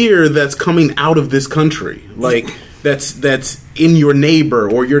the fear that's coming out of this country. Like, that's in your neighbor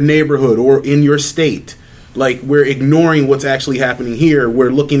or your neighborhood or in your state. Like, we're ignoring what's actually happening here. We're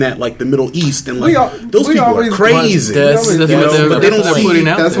looking at, like, the Middle East, and those people are crazy. They don't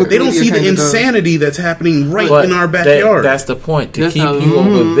see the insanity that's happening in our backyard. That's the point, to keep you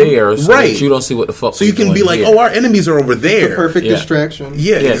over there so that you don't see what the fuck. So you can be like, here. Our enemies are over there. It's the perfect distraction.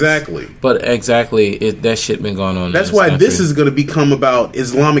 Yeah, exactly. But exactly, that shit been going on. That's why this is going to become about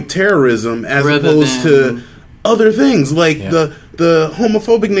Islamic terrorism as opposed to other things like the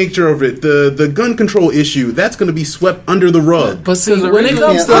homophobic nature of it, the gun control issue. That's going to be swept under the rug. But see, when it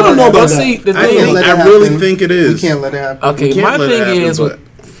comes to, I don't know about that. I really think it is. We can't let it happen. Okay, my thing is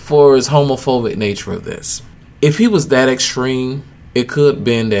for his homophobic nature of this. If he was that extreme, it could have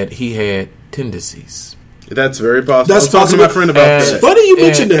been that he had tendencies. That's very possible. That's possible. I was talking to my friend about that. Funny you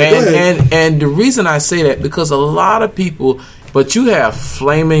mentioned that. Go ahead. And the reason I say that, because a lot of people, but you have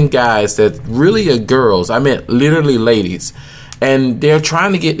flaming guys that really are girls. I mean, literally ladies. and they're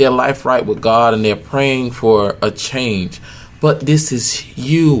trying to get their life right with God, and they're praying for a change. But this is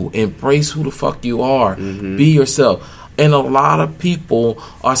you. Embrace who the fuck you are. Be yourself. And a lot of people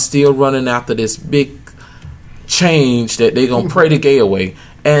are still running after this big change that they're going to pray the gay away.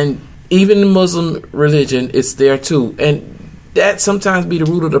 And even the Muslim religion, it's there too. And that sometimes be the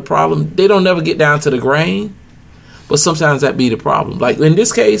root of the problem. They don't never get down to the grain, but sometimes that be the problem. Like in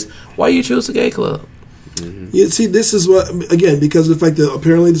this case, why you choose a gay club? Yeah, see, this is what, again, because of the fact that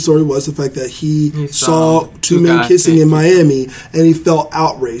apparently the story was the fact that he saw two men kissing in Miami and he felt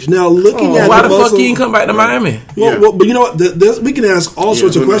outraged. Now, looking at why the the Muslim, fuck he didn't come back to Miami? Well, but you know what? We can ask all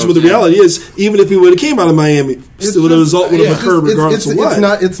sorts of questions, but the reality is, even if he would have came out of Miami, still the result would have occurred regardless of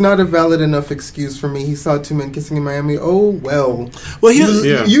what. It's not a valid enough excuse for me. He saw two men kissing in Miami. Oh, well. Well,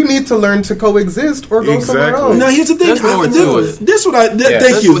 you need to learn to coexist or go somewhere else. Now, here's the thing.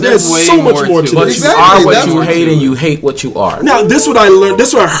 Thank you. There's so much more to this. You are what you hate, and you hate what you are. Now, this is what I learned. This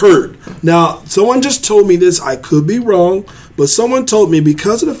is what I heard. Now, someone just told me this. I could be wrong, but someone told me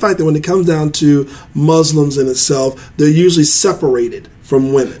because of the fact that when it comes down to Muslims in itself, they're usually separated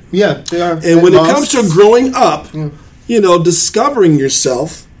from women. Yeah, they are. And when it comes to growing up, discovering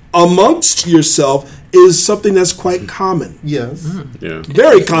yourself amongst yourself is something that's quite common. Yes. Yeah.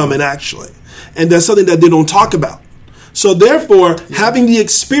 Very common, actually. And that's something that they don't talk about. So therefore, having the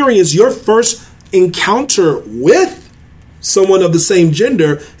experience, your first encounter with someone of the same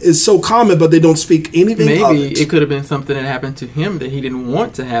gender is so common, but they don't speak anything of Maybe it could have been something that happened to him that he didn't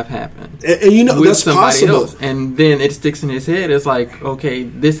want to have happen. And with that's somebody possible. else. And then it sticks in his head. It's like, okay,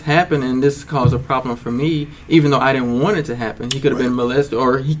 this happened and this caused a problem for me, even though I didn't want it to happen. He could have been molested,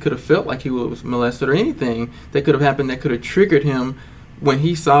 or he could have felt like he was molested, or anything that could have happened that could have triggered him. When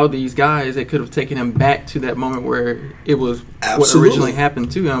he saw these guys, it could have taken him back to that moment where it was what originally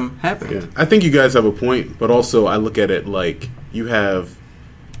happened to him happened. Yeah. I think you guys have a point, but also I look at it like you have,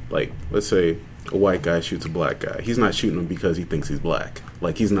 like, let's say a white guy shoots a black guy. He's not shooting him because he thinks he's black.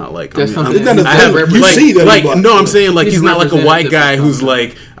 Like, he's not like... I'm I'm saying, like, he's not like a white guy who's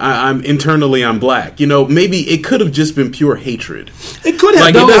like, I'm black. You know, maybe it could have just been pure hatred. It could have.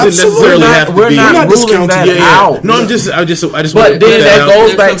 Like, it doesn't necessarily have to be... We're not ruling that out. No, I just But then that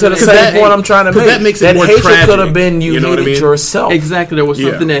goes back to the same point I'm trying to make. That makes it more tragic. That hatred could have been you hated yourself. Exactly. There was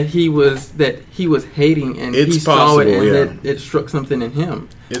something that he was hating, and he saw it, and it struck something in him.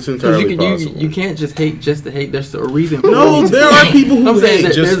 It's entirely possible. You can't just hate just to hate. There's a reason. No, there are people who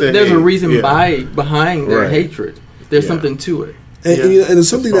hate just to hate. There's a reason behind their hatred. There's something to it. And it's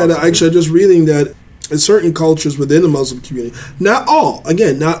something that actually I'm just reading that in certain cultures within the Muslim community, not all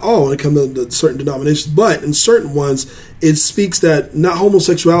when it comes to certain denominations, but in certain ones, it speaks that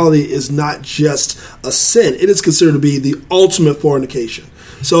homosexuality is not just a sin. It is considered to be the ultimate fornication.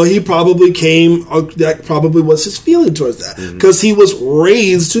 So he probably that probably was his feeling towards that because he was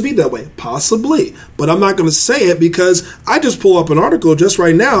raised to be that way, possibly. But I'm not going to say it because I just pull up an article just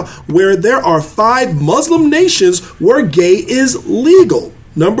right now where there are 5 Muslim nations where gay is legal.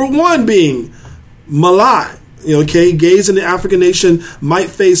 Number 1 being Malai. Gays in the African nation might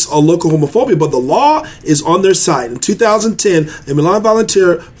face a local homophobia, but the law is on their side. In 2010, a Milan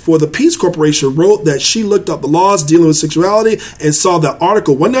volunteer for the Peace Corporation wrote that she looked up the laws dealing with sexuality and saw that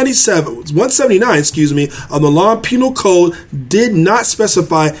Article 179, of the Milan Penal Code did not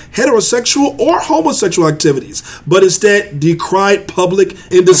specify heterosexual or homosexual activities, but instead decried public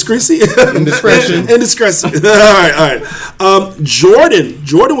indiscretion. Indiscretion. All right.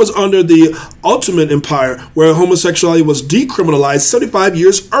 Jordan was under the Ottoman Empire, where homosexuality was decriminalized 75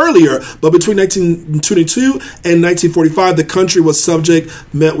 years earlier, but between 1922 and 1945, the country was a subject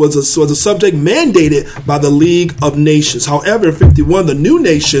mandated by the League of Nations. However, in 1951, the new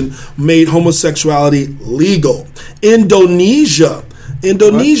nation made homosexuality legal. Indonesia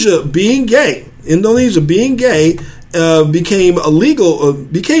being gay became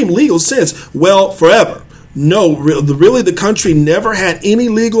legal since forever. No, really, the country never had any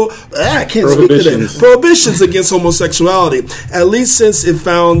legal prohibitions against homosexuality, at least since it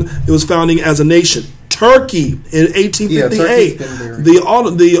was founding as a nation. Turkey in 1858, the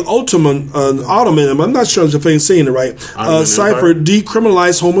Ottoman, I'm not sure if I'm saying it right, cipher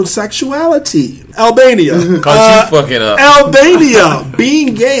decriminalized homosexuality. Albania. Cause you fucking up. Albania,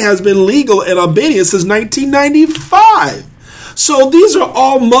 being gay has been legal in Albania since 1995. So these are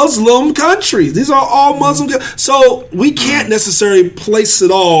all Muslim countries. So we can't necessarily place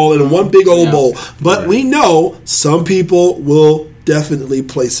it all in one big old bowl. But we know some people will definitely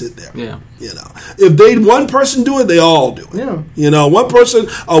place it there. Yeah. You know, if one person do it, they all do it. Yeah. You know,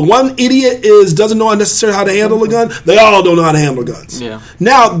 one idiot doesn't know necessarily how to handle a gun. They all don't know how to handle guns. Yeah.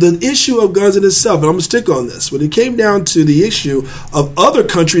 Now, the issue of guns in itself, and I'm gonna stick on this. When it came down to the issue of other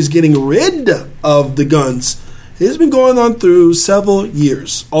countries getting rid of the guns, it's been going on through several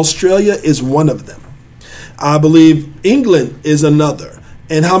years. Australia is one of them. I believe England is another.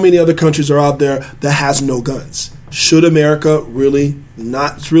 And how many other countries are out there that has no guns? Should America really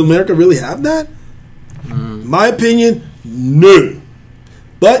have that? My opinion, no.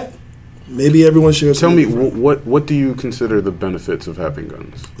 But maybe everyone shares. Tell me, what do you consider the benefits of having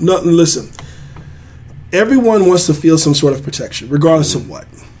guns? No, listen. Everyone wants to feel some sort of protection, regardless of what.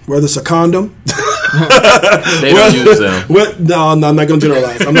 Whether it's a condom. They don't use them. No, I'm not going to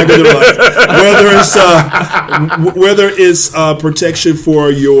generalize. Whether it's protection for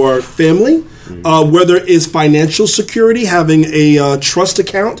your family, whether it's financial security, having a trust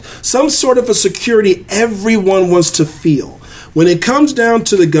account, some sort of a security everyone wants to feel. When it comes down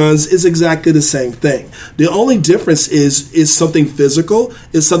to the guns, it's exactly the same thing. The only difference is something physical,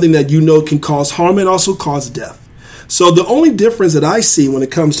 is something that can cause harm and also cause death. So the only difference that I see when it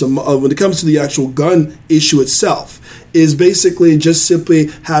comes to the actual gun issue itself is basically just simply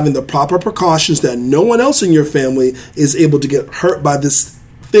having the proper precautions that no one else in your family is able to get hurt by this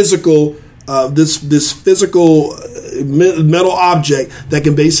physical metal object that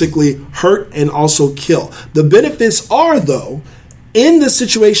can basically hurt and also kill. The benefits are, though, in the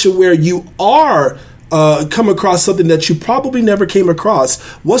situation where you are come across something that you probably never came across.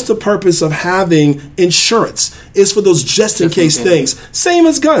 What's the purpose of having insurance? It's for those just in case things. Same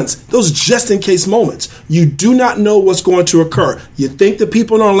as guns, those just in case moments. You do not know what's going to occur. You think the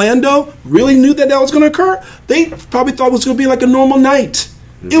people in Orlando really knew that was going to occur? They probably thought it was going to be like a normal night.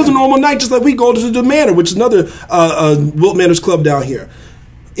 It was a normal night, just like we go to the Manor, which is another Wilt Manors club down here.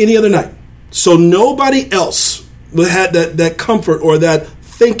 Any other night. So nobody else had that comfort or that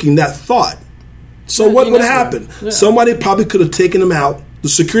thinking, that thought. So what would happen? Yeah. Somebody probably could have taken him out. The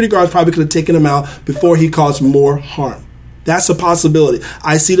security guards probably could have taken him out before he caused more harm. That's a possibility.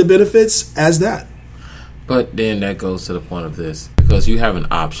 I see the benefits as that. But then that goes to the point of this, because you have an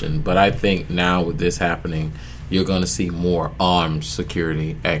option. But I think now with this happening, you're going to see more armed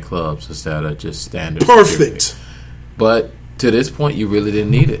security at clubs instead of just standard Perfect. Security. But to this point, you really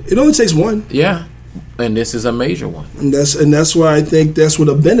didn't need it. It only takes one. Yeah. And this is a major one. And that's why I think that's where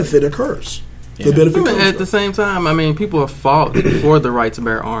the benefit occurs. Yeah. At the same time, people have fought for the right to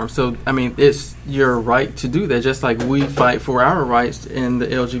bear arms. So, it's your right to do that. Just like we fight for our rights in the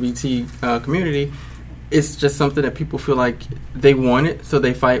LGBT community, it's just something that people feel like they want it, so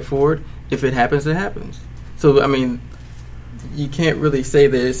they fight for it. If it happens, it happens. So, you can't really say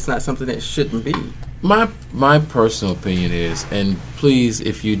that it's not something that shouldn't be. My personal opinion is, and please,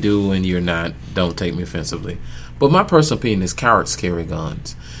 if you do and you're not, don't take me offensively, but my personal opinion is cowards carry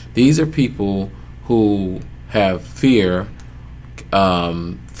guns. These are people who have fear.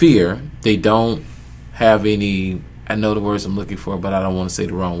 They don't have any, I know the words I'm looking for, but I don't want to say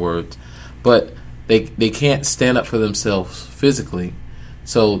the wrong words. But they can't stand up for themselves physically,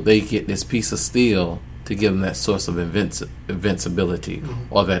 so they get this piece of steel to give them that source of invincibility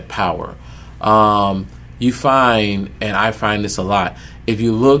or that power. You find, and I find this a lot, if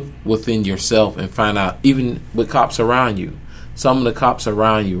you look within yourself and find out, even with cops around you, some of the cops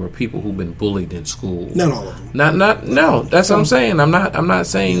around you are people who've been bullied in school. Not all of them. No. That's what I'm saying. I'm not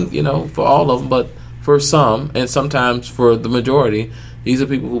saying for all of them, but for some, and sometimes for the majority, these are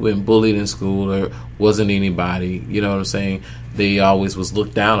people who've been bullied in school or wasn't anybody. You know what I'm saying? They always was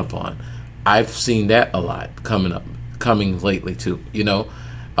looked down upon. I've seen that a lot coming lately too.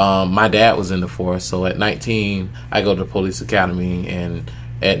 My dad was in the force, so at 19, I go to the police academy, and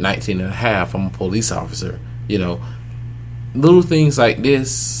at 19 and a half, I'm a police officer. Little things like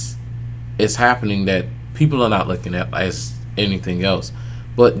this is happening that people are not looking at as anything else.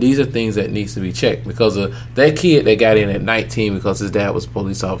 But these are things that needs to be checked, because of that kid that got in at 19 because his dad was a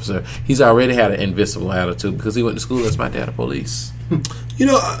police officer. He's already had an invincible attitude because he went to school as my dad a police. I'm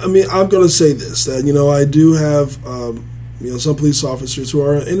going to say this, that, I do have, some police officers who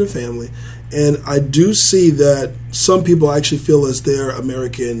are in the family, and I do see that some people actually feel as their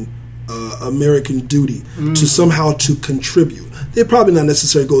American duty to somehow to contribute. They probably not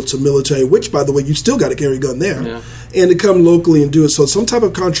necessarily go to military, which, by the way, you still got to carry a gun there, and to come locally and do it. So some type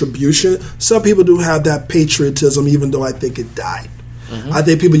of contribution. Some people do have that patriotism, even though I think it died. I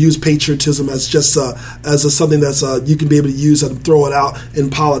think people use patriotism as just something that's you can be able to use and throw it out in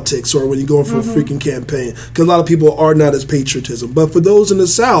politics or when you're going for a freaking campaign. Because a lot of people are not as patriotism. But for those in the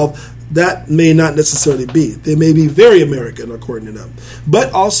South, that may not necessarily be. They may be very American, according to them.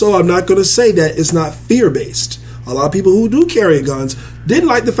 But also, I'm not going to say that it's not fear-based. A lot of people who do carry guns didn't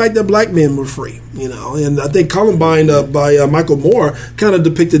like the fact that black men were free, And I think Columbine by Michael Moore kind of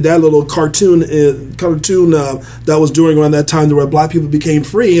depicted that little cartoon that was during around that time where black people became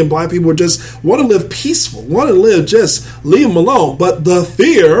free and black people just want to live peaceful, want to live just leave them alone. But the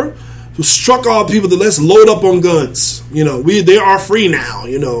fear struck all people that let's load up on guns. They are free now.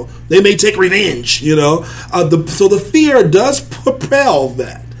 They may take revenge. So the fear does propel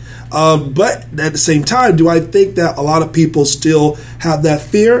that. But at the same time, do I think that a lot of people still have that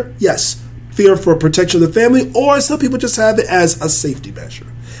fear? Yes. Fear for protection of the family, or some people just have it as a safety measure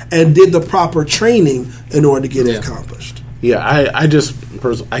and did the proper training in order to get it accomplished. Yeah, I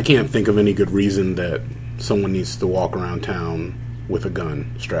can't think of any good reason that someone needs to walk around town with a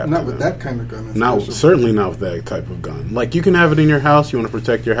gun strapped to them. Not with that kind of gun. Certainly not with that type of gun. Like, you can have it in your house, you want to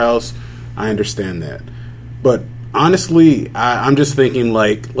protect your house, I understand that. But honestly, I'm just thinking,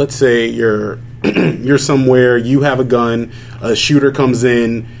 like, let's say you're somewhere, you have a gun, a shooter comes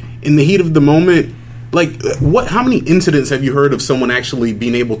in the heat of the moment. Like, how many incidents have you heard of someone actually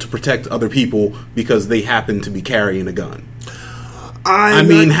being able to protect other people because they happen to be carrying a gun?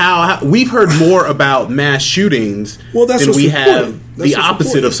 How we've heard more about mass shootings than we have the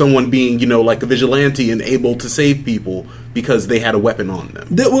opposite of someone being, like a vigilante and able to save people because they had a weapon on them.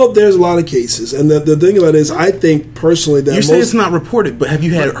 There's a lot of cases, and the thing about it is, I think personally that you say it's not reported, but have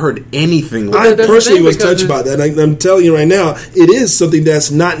you heard anything? I personally was touched by that. I'm telling you right now, it is something that's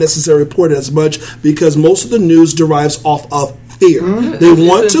not necessarily reported as much because most of the news derives off of fear. They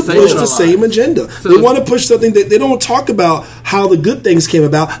want to push the same agenda. They want to push something that they don't talk about how the good things came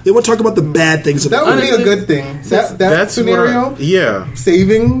about. They want to talk about the bad things. That would be a good thing. That scenario,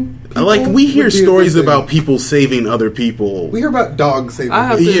 saving people. Like, we hear stories about people saving other people. We hear about dogs saving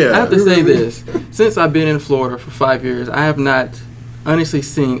people. I have to say this. Since I've been in Florida for 5 years, I have not honestly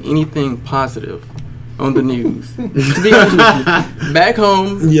seen anything positive on the news. To be honest with you, back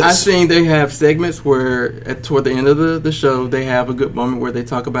home, I've seen they have segments where toward the end of the show, they have a good moment where they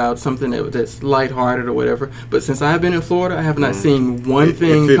talk about something that's lighthearted or whatever. But since I have been in Florida, I have not seen one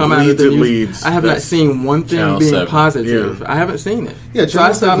thing come out of the news. I have not seen one thing being positive. I haven't seen it. Yeah, so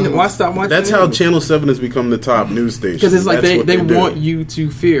I stopped watching. That's how Channel 7 has become the top news station. Because it's like they want you to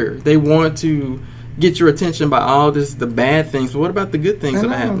fear. They want to get your attention by all the bad things. But what about the good things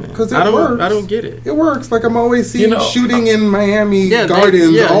that are happening? Because I don't get it. It works. Like, I'm always seeing shooting in Miami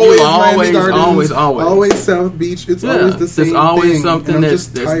Gardens. Always South Beach. It's always the same thing. There's always something that's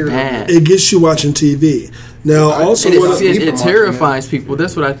bad. It gets you watching TV. Now, also, it terrifies people.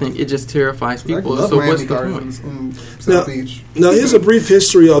 That's what I think. It just terrifies people. So what's the point? Now, here's a brief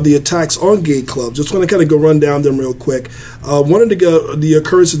history of the attacks on gay clubs. Just want to kind of go run down them real quick. One of the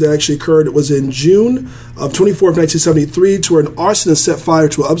occurrences that actually occurred was in June of 24th, 1973, to where an arsonist set fire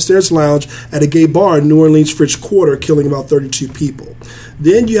to an upstairs lounge at a gay bar in New Orleans French Quarter, killing about 32 people.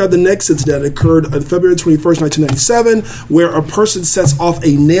 Then you have the next incident that occurred on February 21st, 1997, where a person sets off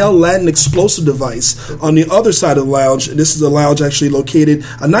a nail Latin explosive device on the other side of the lounge. This is a lounge actually located,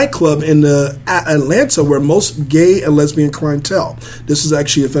 a nightclub in Atlanta where most gay and lesbian clientele. This is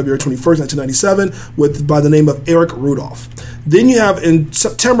actually on February 21st, 1997, by the name of Eric Rudolph. Then you have in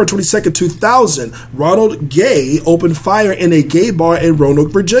September 22nd, 2000, Ronald Gay opened fire in a gay bar in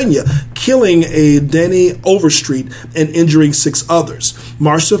Roanoke, Virginia, killing a Danny Overstreet and injuring 6 others.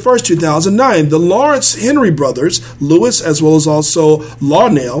 March 1st, 2009, the Lawrence Henry brothers, Lewis as well as also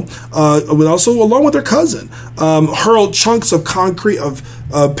Lawnell, along with their cousin, hurled chunks of concrete of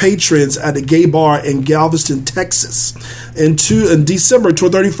patrons at a gay bar in Galveston, Texas. In December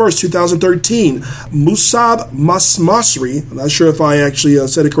 31st, 2013, Musab Masri, I'm not sure if I actually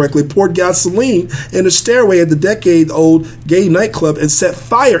said it correctly, poured gasoline in a stairway at the decade-old gay nightclub and set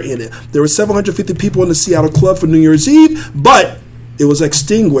fire in it. There were 750 people in the Seattle club for New Year's Eve, but it was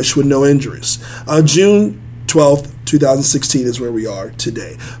extinguished with no injuries. June 12th, 2016 is where we are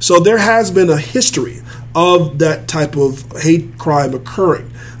today. So there has been a history of that type of hate crime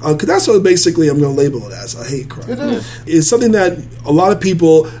occurring. Because that's what basically I'm going to label it as, a hate crime. It is. It's something that a lot of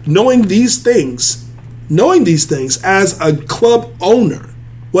people, knowing these things as a club owner,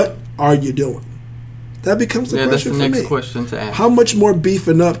 what are you doing? That becomes the question for me. That's the next question to ask. How much more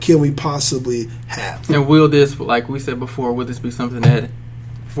beefing up can we possibly have? And will this, like we said before, will this be something that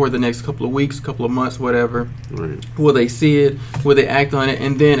for the next couple of weeks, couple of months, whatever, will they see it? Will they act on it?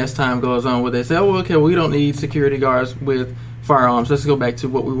 And then as time goes on, will they say, oh, okay, we don't need security guards with firearms. Let's go back to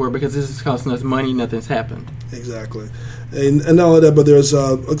what we were, because this is costing us money. Nothing's happened. Exactly. And not only that, but there's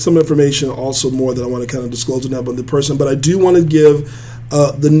some information also more that I want to kind of disclose now about the person. But I do want to give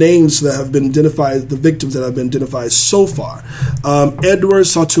the names that have been identified, the victims that have been identified so far. Edward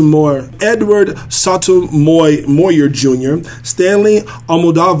Sotomayor Jr., Stanley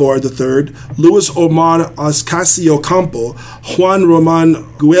Almodovar III, Luis Omar Ocasio Campo, Juan Roman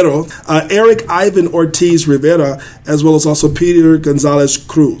Guerrero, Eric Ivan Ortiz Rivera, as well as also Peter Gonzalez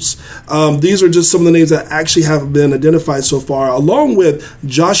Cruz. These are just some of the names that actually have been identified so far, along with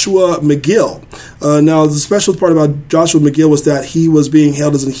Joshua McGill. Now, the special part about Joshua McGill was that he was being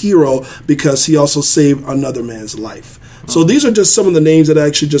held as a hero because he also saved another man's life. So these are just some of the names that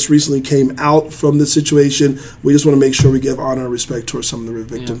actually just recently came out from this situation. We just want to make sure we give honor and respect towards some of the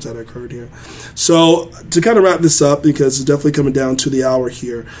victims that occurred here. So to kind of wrap this up, because it's definitely coming down to the hour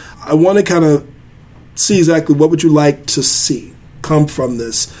here, I want to kind of see exactly what would you like to see come from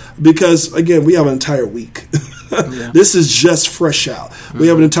this, because again, we have an entire week. This is just fresh out. We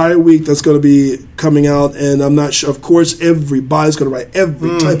have an entire week that's going to be coming out, and I'm not sure. Of course, everybody's going to write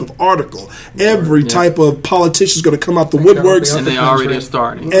every type of article. Every type of politician is going to come out the woodworks. And they already are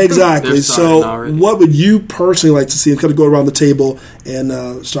starting. Exactly. So what would you personally like to see? And kind of go around the table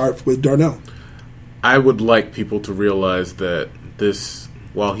and start with Darnell. I would like people to realize that this,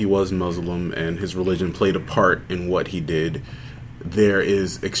 while he was Muslim and his religion played a part in what he did, there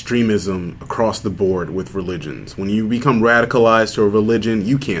is extremism across the board with religions. When you become radicalized to a religion,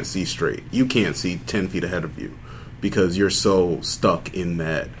 you can't see straight. You can't see 10 feet ahead of you because you're so stuck in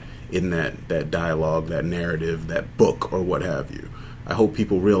that dialogue, that narrative, that book, or what have you. I hope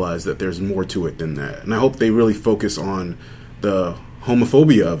people realize that there's more to it than that. And I hope they really focus on the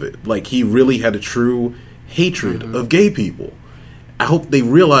homophobia of it. Like, he really had a true hatred of gay people. I hope they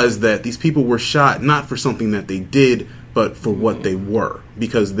realize that these people were shot not for something that they did, but for what they were,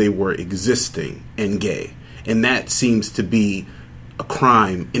 because they were existing and gay. And that seems to be a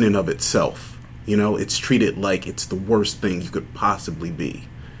crime in and of itself. You know, it's treated like it's the worst thing you could possibly be.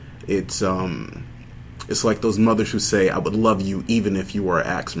 It's like those mothers who say, I would love you even if you were an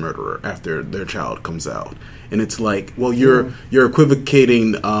axe murderer after their child comes out. And it's like, well, you're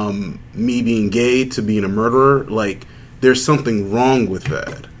equivocating me being gay to being a murderer. Like, there's something wrong with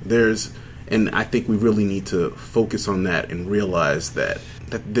that. And I think we really need to focus on that and realize that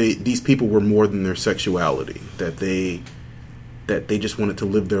these people were more than their sexuality, that they just wanted to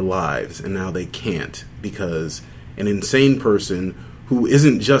live their lives, and now they can't, because an insane person who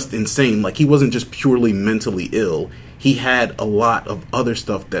isn't just insane, like, he wasn't just purely mentally ill, he had a lot of other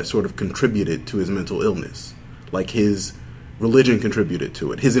stuff that sort of contributed to his mental illness. Like, his religion contributed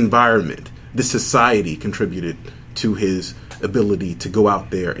to it, his environment, the society contributed to his ability to go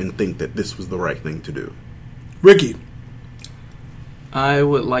out there and think that this was the right thing to do. Ricky? I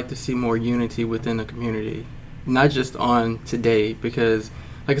would like to see more unity within the community, not just on today, because,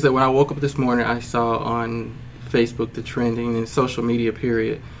 like I said, when I woke up this morning, I saw on Facebook the trending and social media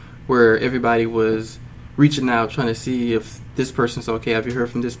period where everybody was reaching out, trying to see if this person's okay, have you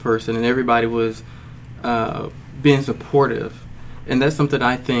heard from this person, and everybody was being supportive. And that's something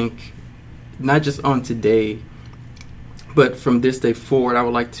I think, not just on today, but from this day forward, I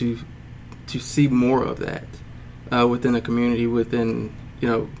would like to see more of that within the community, within,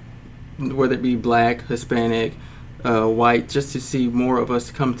 whether it be black, Hispanic, white, just to see more of us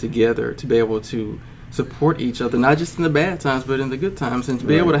come together to be able to support each other, not just in the bad times, but in the good times, and to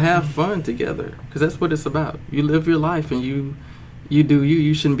be able to have fun together, because that's what it's about. You live your life, and you do you.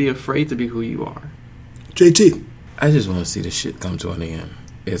 You shouldn't be afraid to be who you are. JT? I just want to see this shit come to an end.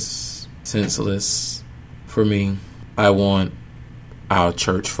 It's senseless for me. I want our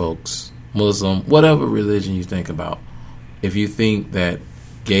church folks, Muslim, whatever religion you think about, if you think that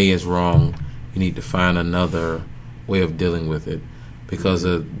gay is wrong, you need to find another way of dealing with it, because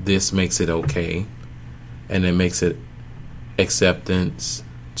this makes it okay, and it makes it acceptance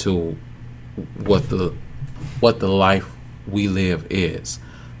to what the life we live is.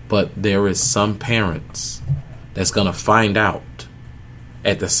 But there is some parents that's going to find out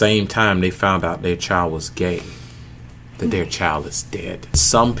at the same time they found out their child was gay, that their child is dead.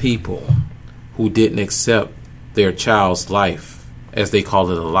 Some people who didn't accept their child's life, as they call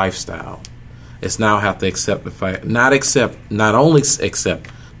it, a lifestyle, is now have to accept the fact, not only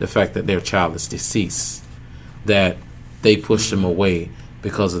accept the fact that their child is deceased, that they pushed them away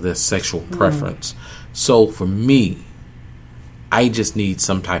because of their sexual preference. So for me, I just need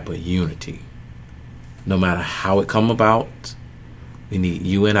some type of unity. No matter how it come about, we need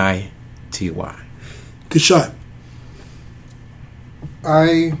UNITY. Good shot.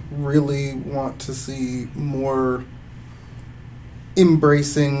 I really want to see more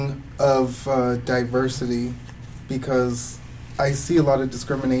embracing of diversity, because I see a lot of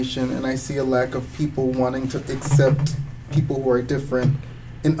discrimination and I see a lack of people wanting to accept people who are different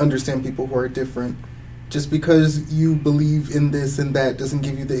and understand people who are different. Just because you believe in this and that doesn't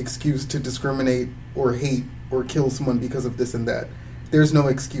give you the excuse to discriminate or hate or kill someone because of this and that. There's no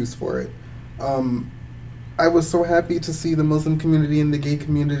excuse for it. I was so happy to see the Muslim community and the gay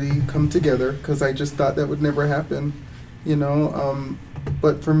community come together, because I just thought that would never happen, you know.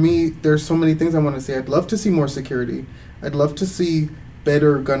 But for me, there's so many things I want to say. I'd love to see more security. I'd love to see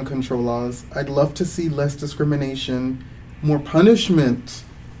better gun control laws. I'd love to see less discrimination, more punishment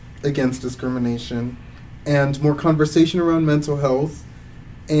against discrimination, and more conversation around mental health.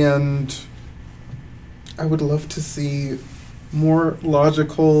 And I would love to see more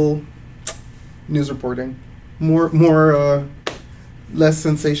logical news reporting, less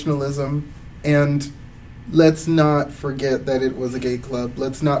sensationalism, and let's not forget that it was a gay club.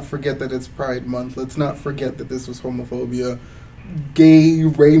 Let's not forget that it's Pride Month. Let's not forget that this was homophobia. Gay,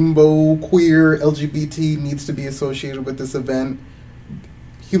 rainbow, queer, LGBT needs to be associated with this event.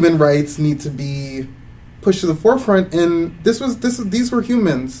 Human rights need to be pushed to the forefront, and these were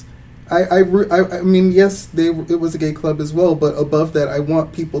humans. I mean, yes, it was a gay club as well, but above that, I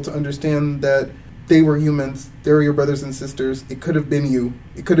want people to understand that they were humans. They were your brothers and sisters. It could have been you.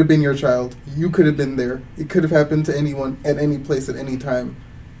 It could have been your child. You could have been there. It could have happened to anyone at any place at any time.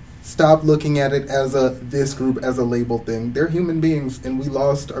 Stop looking at it as this group as a label thing. They're human beings, and we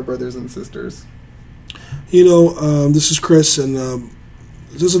lost our brothers and sisters. You know, this is Chris, and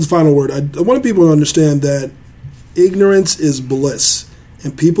this is the final word. I want people to understand that ignorance is bliss,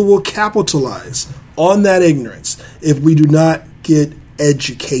 and people will capitalize on that ignorance if we do not get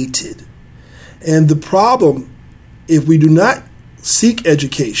educated. And the problem, if we do not seek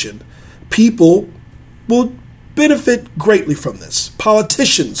education, people will benefit greatly from this.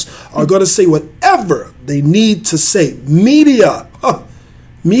 Politicians are going to say whatever they need to say. Media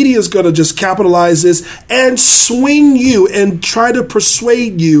is going to just capitalize this and swing you and try to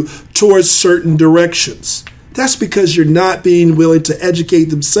persuade you towards certain directions. That's because you're not being willing to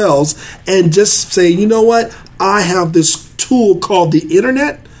educate themselves and just say, you know what? I have this tool called the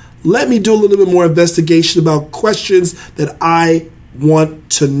internet. Let me do a little bit more investigation about questions that I want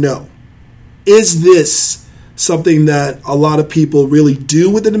to know. Is this something that a lot of people really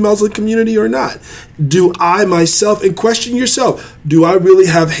do within the Muslim community or not? Do I myself, and question yourself, do I really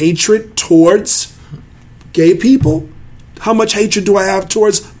have hatred towards gay people? How much hatred do I have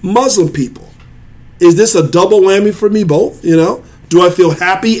towards Muslim people? Is this a double whammy for me both? You know, do I feel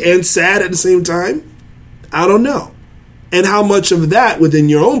happy and sad at the same time? I don't know. And how much of that within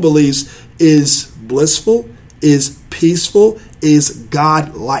your own beliefs is blissful, is peaceful, is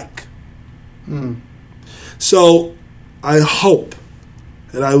God-like? So I hope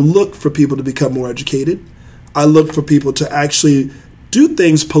and I look for people to become more educated. I look for people to actually do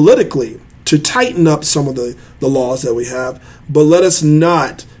things politically to tighten up some of the laws that we have, but let us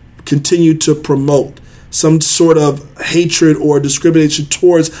not continue to promote some sort of hatred or discrimination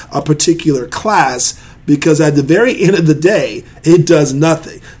towards a particular class, because at the very end of the day, it does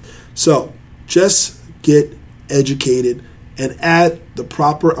nothing. So just get educated and add the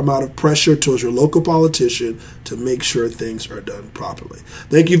proper amount of pressure towards your local politician to make sure things are done properly.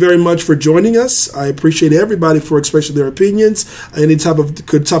 Thank you very much for joining us. I appreciate everybody for expressing their opinions. Any type of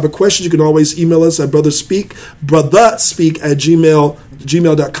questions, you can always email us at brotherspeak at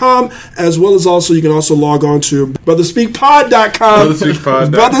gmail.com, as well as also you can also log on to brotherspeakpod.com,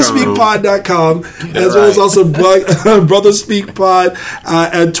 brotherspeakpod.com, as well as also brotherspeakpod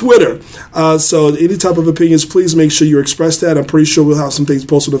at Twitter. So any type of opinions, please make sure you express that. I'm pretty sure we'll have some things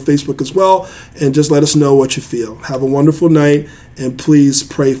posted on Facebook as well, and just let us know what you feel. Have a wonderful night, and please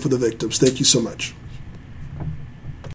pray for the victims. Thank you so much.